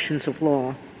of questions of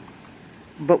law,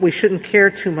 but we shouldn't care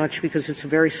too much because it's a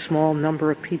very small number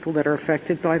of people that are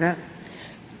affected by that?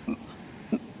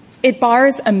 It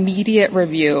bars immediate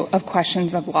review of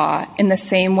questions of law in the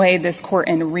same way this court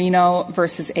in Reno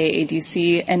versus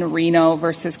AADC and Reno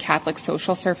versus Catholic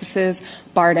Social Services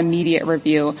barred immediate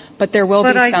review, but there will be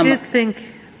some. But I did think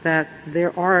that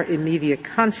there are immediate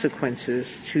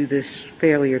consequences to this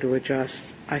failure to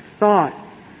adjust. I thought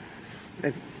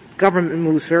that government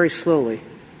moves very slowly,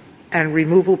 and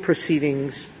removal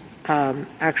proceedings,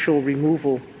 actual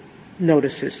removal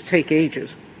notices take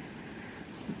ages.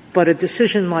 But a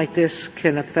decision like this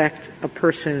can affect a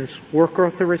person's work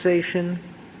authorization,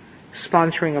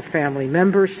 sponsoring of family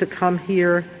members to come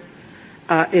here.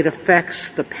 It affects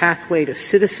the pathway to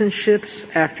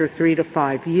citizenships after 3 to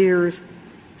 5 years.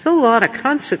 There's a lot of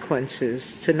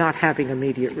consequences to not having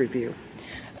immediate review.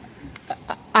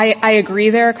 I agree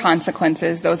there are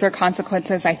consequences. Those are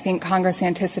consequences I think Congress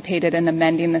anticipated in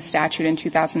amending the statute in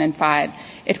 2005.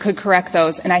 It could correct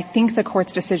those, and I think the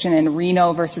court's decision in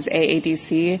Reno versus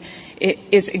AADC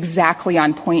is exactly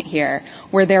on point here,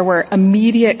 where there were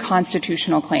immediate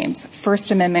constitutional claims,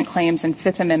 First Amendment claims and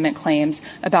Fifth Amendment claims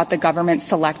about the government's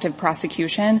selective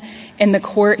prosecution, and the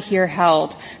court here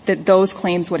held that those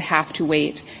claims would have to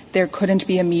wait. There couldn't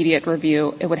be immediate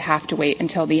review. It would have to wait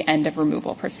until the end of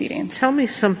removal proceedings. Tell me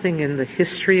something in the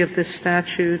history of this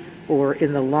statute or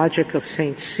in the logic of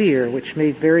St. Cyr, which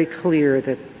made very clear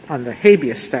that on the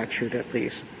habeas statute at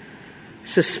least,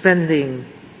 suspending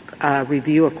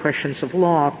review of questions of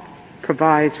law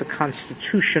provides a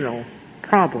constitutional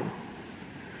problem.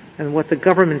 And what the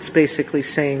government's basically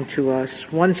saying to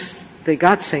us, once they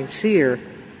got St. Cyr,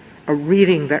 a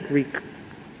reading that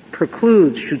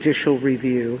precludes judicial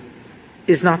review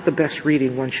is not the best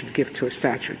reading one should give to a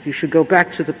statute. You should go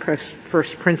back to the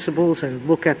first principles and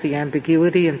look at the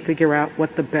ambiguity and figure out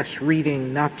what the best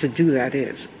reading not to do that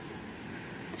is.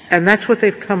 And that's what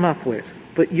they've come up with.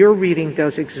 But your reading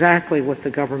does exactly what the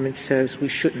government says we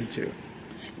shouldn't do.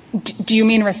 Do you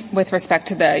mean with respect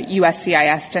to the U.S.C.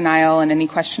 denial and any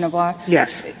question of law?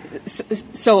 Yes.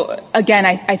 So again,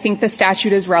 I think the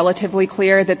statute is relatively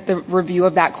clear that the review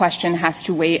of that question has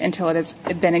to wait until it has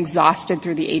been exhausted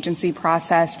through the agency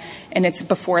process, and it's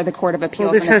before the Court of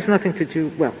Appeals. Well, this has nothing to do.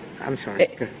 Well, I'm sorry.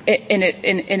 And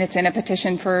it's in a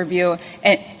petition for review.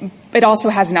 And it also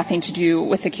has nothing to do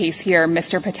with the case here.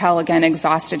 Mr. Patel again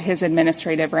exhausted his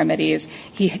administrative remedies.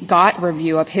 He got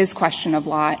review of his question of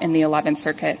law in the 11th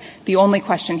Circuit. The only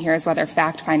question here is whether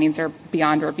fact findings are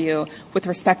beyond review. With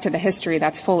respect to the history,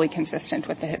 that's fully consistent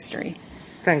with the history.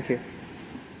 Thank you.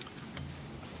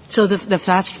 So the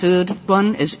fast food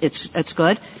one it's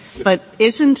good, but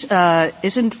isn't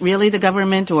really the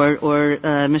government or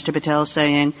Mr. Patel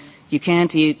saying you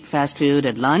can't eat fast food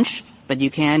at lunch, but you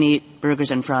can eat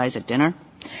burgers and fries at dinner?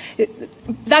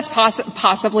 That's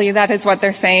possibly that is what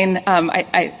they're saying.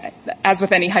 As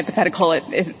with any hypothetical,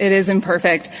 it is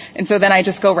imperfect. And so then I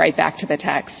just go right back to the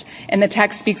text. And the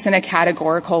text speaks in a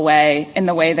categorical way, in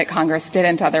the way that Congress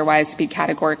didn't otherwise speak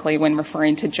categorically when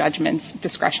referring to judgments,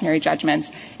 discretionary judgments.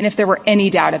 And if there were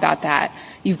any doubt about that,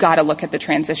 you've got to look at the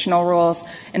transitional rules.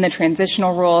 In the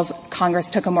transitional rules, Congress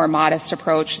took a more modest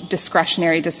approach,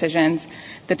 discretionary decisions.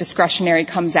 The discretionary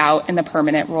comes out in the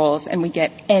permanent rules, and we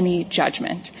get any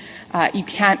judgment. You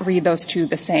can't read those two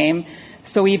the same.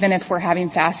 So even if we're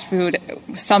having fast food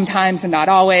sometimes and not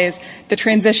always, the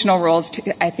transitional rules,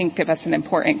 I think, give us an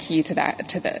important key to that,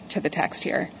 to the text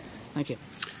here. Thank you.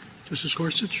 Justice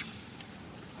Gorsuch?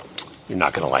 You're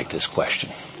not going to like this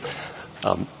question.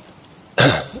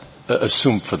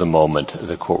 Assume for the moment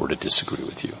the court were to disagree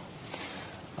with you.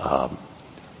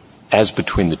 As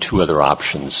between the two other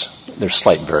options, there's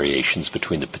slight variations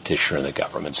between the petitioner and the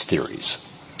government's theories.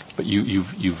 But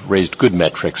you've raised good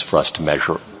metrics for us to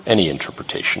measure any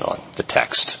interpretation on the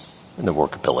text and the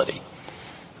workability.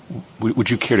 Would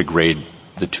you care to grade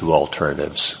the two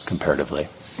alternatives comparatively?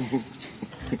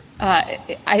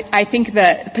 I think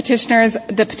the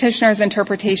petitioner's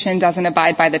interpretation doesn't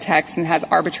abide by the text and has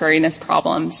arbitrariness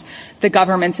problems. The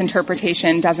government's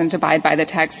interpretation doesn't abide by the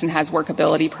text and has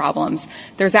workability problems.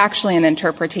 There's actually an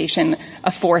interpretation,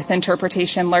 a fourth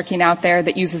interpretation lurking out there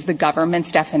that uses the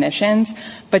government's definitions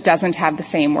but doesn't have the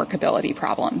same workability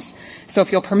problems. So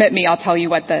if you'll permit me, I'll tell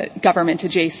you what the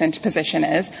government-adjacent position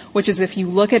is, which is if you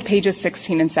look at pages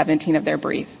 16 and 17 of their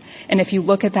brief, and if you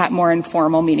look at that more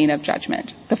informal meaning of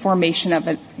judgment, the formation of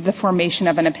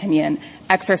an opinion,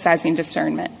 exercising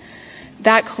discernment,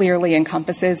 that clearly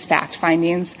encompasses fact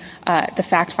findings. The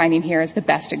fact finding here is the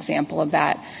best example of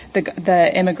that.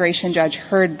 The immigration judge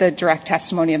heard the direct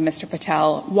testimony of Mr.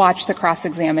 Patel, watched the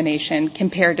cross-examination,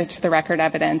 compared it to the record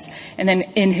evidence, and then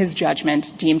in his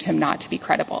judgment deemed him not to be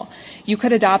credible. You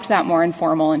could adopt that more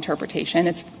informal interpretation.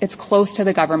 It's close to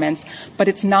the government's, but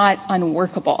it's not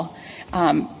unworkable.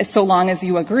 So long as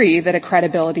you agree that a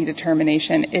credibility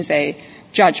determination is a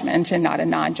judgment and not a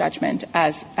non-judgment,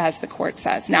 as the court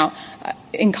says. Now,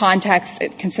 in context,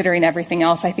 considering everything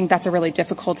else, I think that's a really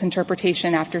difficult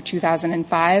interpretation after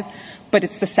 2005, but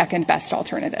it's the second best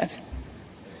alternative.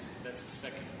 That's the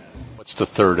second best. What's the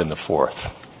third and the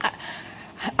fourth?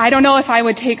 I don't know if I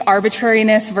would take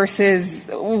arbitrariness versus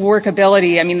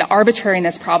workability. I mean, the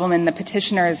arbitrariness problem in the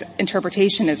petitioner's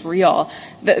interpretation is real.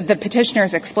 The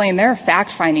petitioners explain there are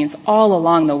fact findings all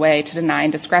along the way to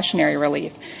denying discretionary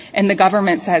relief. And the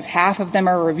government says half of them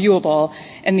are reviewable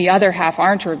and the other half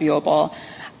aren't reviewable.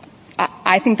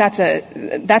 I think that's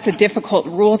a difficult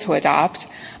rule to adopt.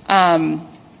 I'm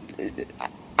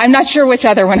not sure which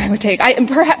other one I would take.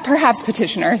 Perhaps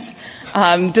petitioners,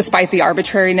 despite the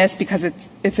arbitrariness, because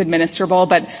it's administrable.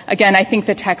 But again, I think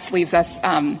the text leaves us.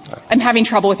 I'm having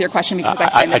trouble with your question because I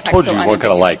find the text I told you so you weren't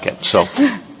going to like it. So,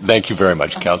 thank you very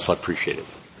much, counsel. I appreciate it.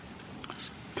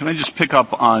 Can I just pick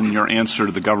up on your answer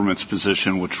to the government's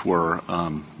position, which were,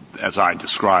 as I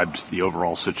described, the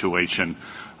overall situation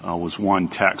was one,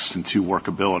 text, and two,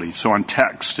 workability. So on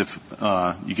text, if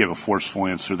you give a forceful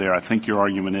answer there, I think your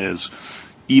argument is,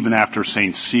 even after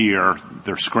St. Cyr,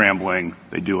 they're scrambling,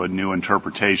 they do a new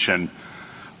interpretation,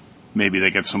 maybe they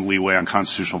get some leeway on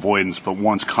constitutional avoidance, but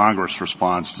once Congress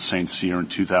responds to St. Cyr in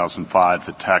 2005,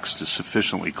 the text is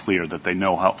sufficiently clear that they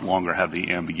no longer have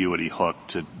the ambiguity hook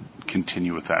to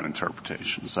continue with that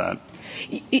interpretation. Is that?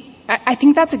 I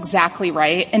think that's exactly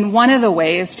right. And one of the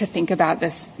ways to think about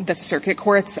the circuit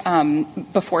courts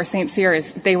before St. Cyr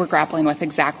is they were grappling with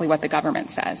exactly what the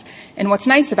government says. And what's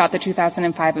nice about the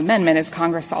 2005 amendment is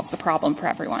Congress solves the problem for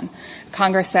everyone.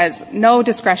 Congress says no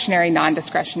discretionary,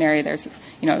 non-discretionary.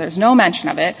 There's no mention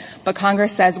of it. But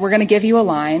Congress says we're going to give you a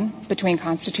line between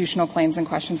constitutional claims and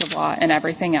questions of law and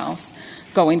everything else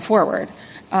going forward.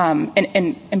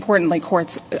 And importantly,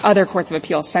 other courts of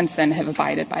appeals since then have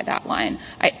abided by that line.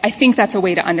 I think that's a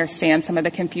way to understand some of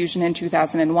the confusion in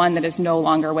 2001 that is no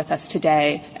longer with us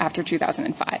today after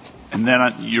 2005. And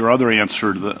then your other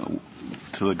answer to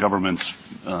the government's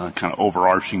kind of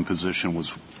overarching position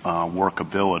was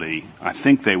workability. I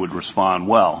think they would respond,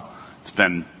 well, it's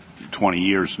been 20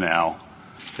 years now.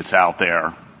 It's out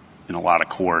there in a lot of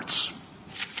courts.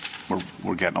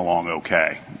 We're getting along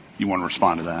okay. You want to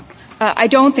respond to that? I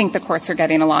don't think the courts are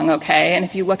getting along okay. And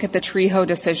if you look at the Trejo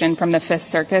decision from the Fifth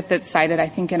Circuit that's cited, I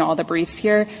think, in all the briefs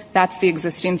here, that's the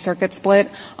existing circuit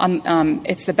split.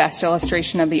 It's the best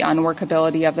illustration of the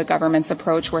unworkability of the government's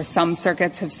approach, where some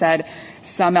circuits have said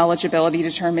some eligibility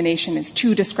determination is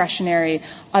too discretionary.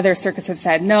 Other circuits have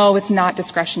said, no, it's not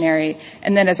discretionary.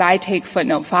 And then as I take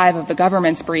footnote 5 of the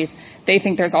government's brief, they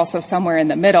think there's also somewhere in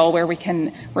the middle where we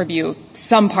can review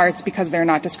some parts because they're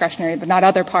not discretionary, but not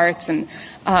other parts. And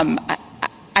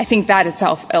I think that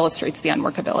itself illustrates the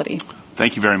unworkability.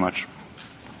 Thank you very much.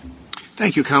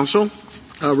 Thank you, counsel.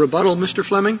 Rebuttal, Mr.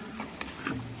 Fleming.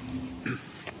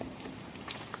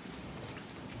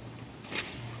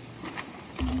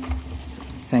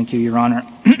 Thank you, Your Honor.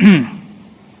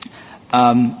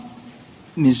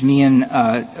 Ms. Meehan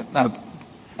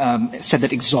said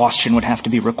that exhaustion would have to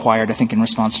be required, I think in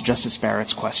response to Justice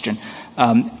Barrett's question.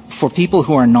 For people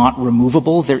who are not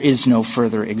removable, there is no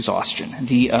further exhaustion.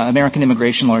 The American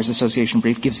Immigration Lawyers Association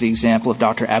brief gives the example of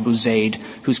Dr. Abu Zaid,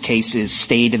 whose case is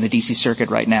stayed in the D.C. Circuit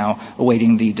right now,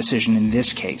 awaiting the decision in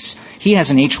this case. He has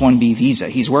an H-1B visa.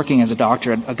 He's working as a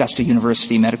doctor at Augusta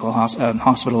University Medical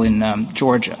Hospital in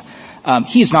Georgia.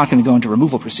 He is not going to go into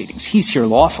removal proceedings. He's here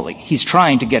lawfully. He's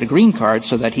trying to get a green card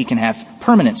so that he can have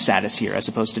permanent status here as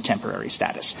opposed to temporary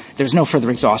status. There's no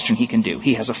further exhaustion he can do.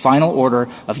 He has a final order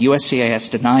of USCIS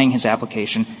denying his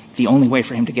application. The only way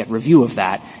for him to get review of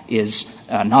that is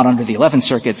not under the 11th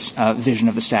Circuit's vision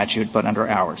of the statute, but under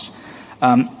ours.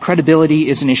 Credibility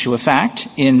is an issue of fact.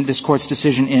 In this Court's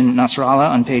decision in Nasrallah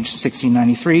on page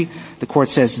 1693, the Court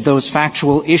says those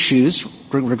factual issues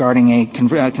regarding a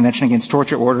Convention Against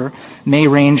Torture order may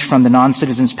range from the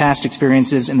non-citizen's past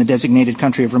experiences in the designated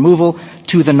country of removal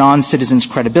to the non-citizen's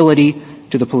credibility,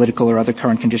 to the political or other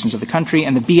current conditions of the country,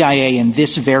 and the BIA in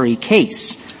this very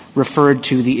case referred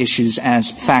to the issues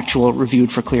as factual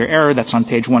reviewed for clear error. That's on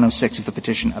page 106 of the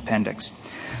petition appendix.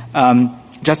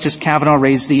 Justice Kavanaugh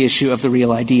raised the issue of the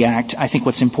Real ID Act. I think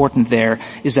what's important there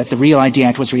is that the Real ID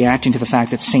Act was reacting to the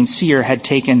fact that St. Cyr had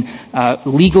taken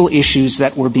legal issues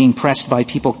that were being pressed by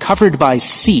people covered by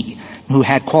C, who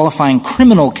had qualifying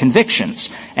criminal convictions,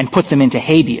 and put them into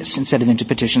habeas instead of into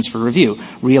petitions for review.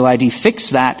 Real ID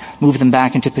fixed that, moved them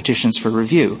back into petitions for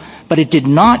review. But it did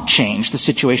not change the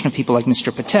situation of people like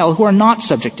Mr. Patel, who are not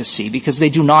subject to C because they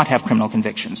do not have criminal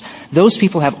convictions. Those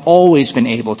people have always been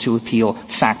able to appeal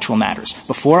factual matters,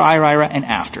 before IRIRA and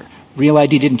after. Real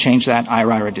ID didn't change that.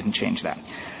 IRIRA didn't change that.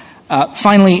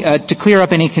 Finally, to clear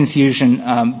up any confusion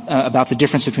about the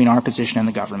difference between our position and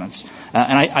the government's,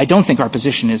 and I don't think our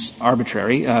position is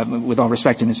arbitrary, with all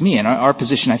respect to Ms. Meehan. Our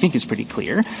position, I think, is pretty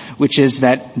clear, which is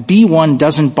that B1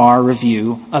 doesn't bar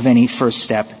review of any first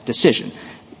step decision.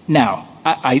 Now,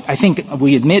 I think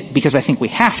we admit, because I think we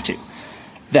have to,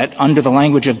 that under the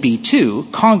language of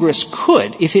B2, Congress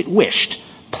could, if it wished,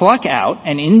 pluck out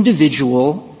an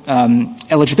individual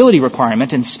eligibility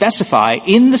requirement and specify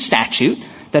in the statute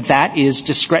that is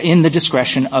in the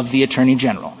discretion of the Attorney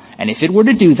General. And if it were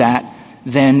to do that,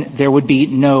 then there would be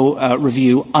no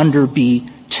review under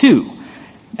B2.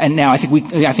 And now I think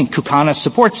Kukana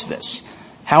supports this.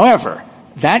 However,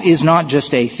 that is not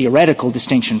just a theoretical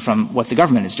distinction from what the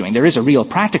government is doing. There is a real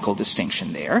practical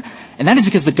distinction there. And that is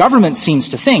because the government seems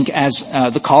to think, as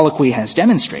the colloquy has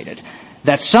demonstrated,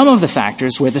 that some of the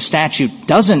factors where the statute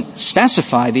doesn't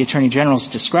specify the Attorney General's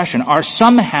discretion are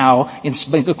somehow,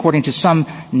 according to some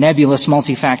nebulous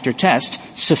multi-factor test,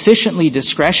 sufficiently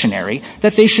discretionary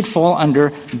that they should fall under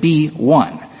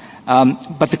B1.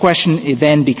 But the question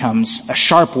then becomes a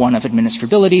sharp one of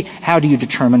administrability. How do you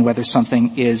determine whether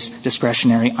something is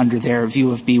discretionary under their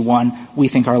view of B1? We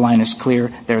think our line is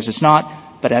clear. Theirs is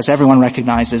not. But as everyone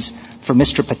recognizes, for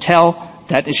Mr. Patel,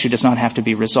 that issue does not have to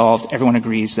be resolved. Everyone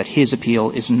agrees that his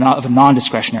appeal is not of a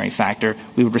non-discretionary factor.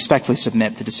 We would respectfully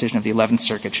submit the decision of the 11th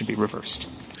Circuit should be reversed.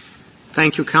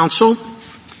 Thank you, counsel.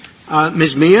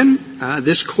 Ms. Meehan,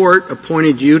 this Court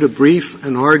appointed you to brief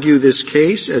and argue this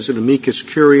case as an amicus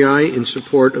curiae in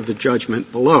support of the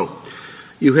judgment below.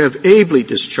 You have ably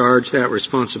discharged that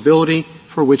responsibility,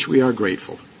 for which we are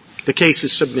grateful. The case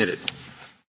is submitted.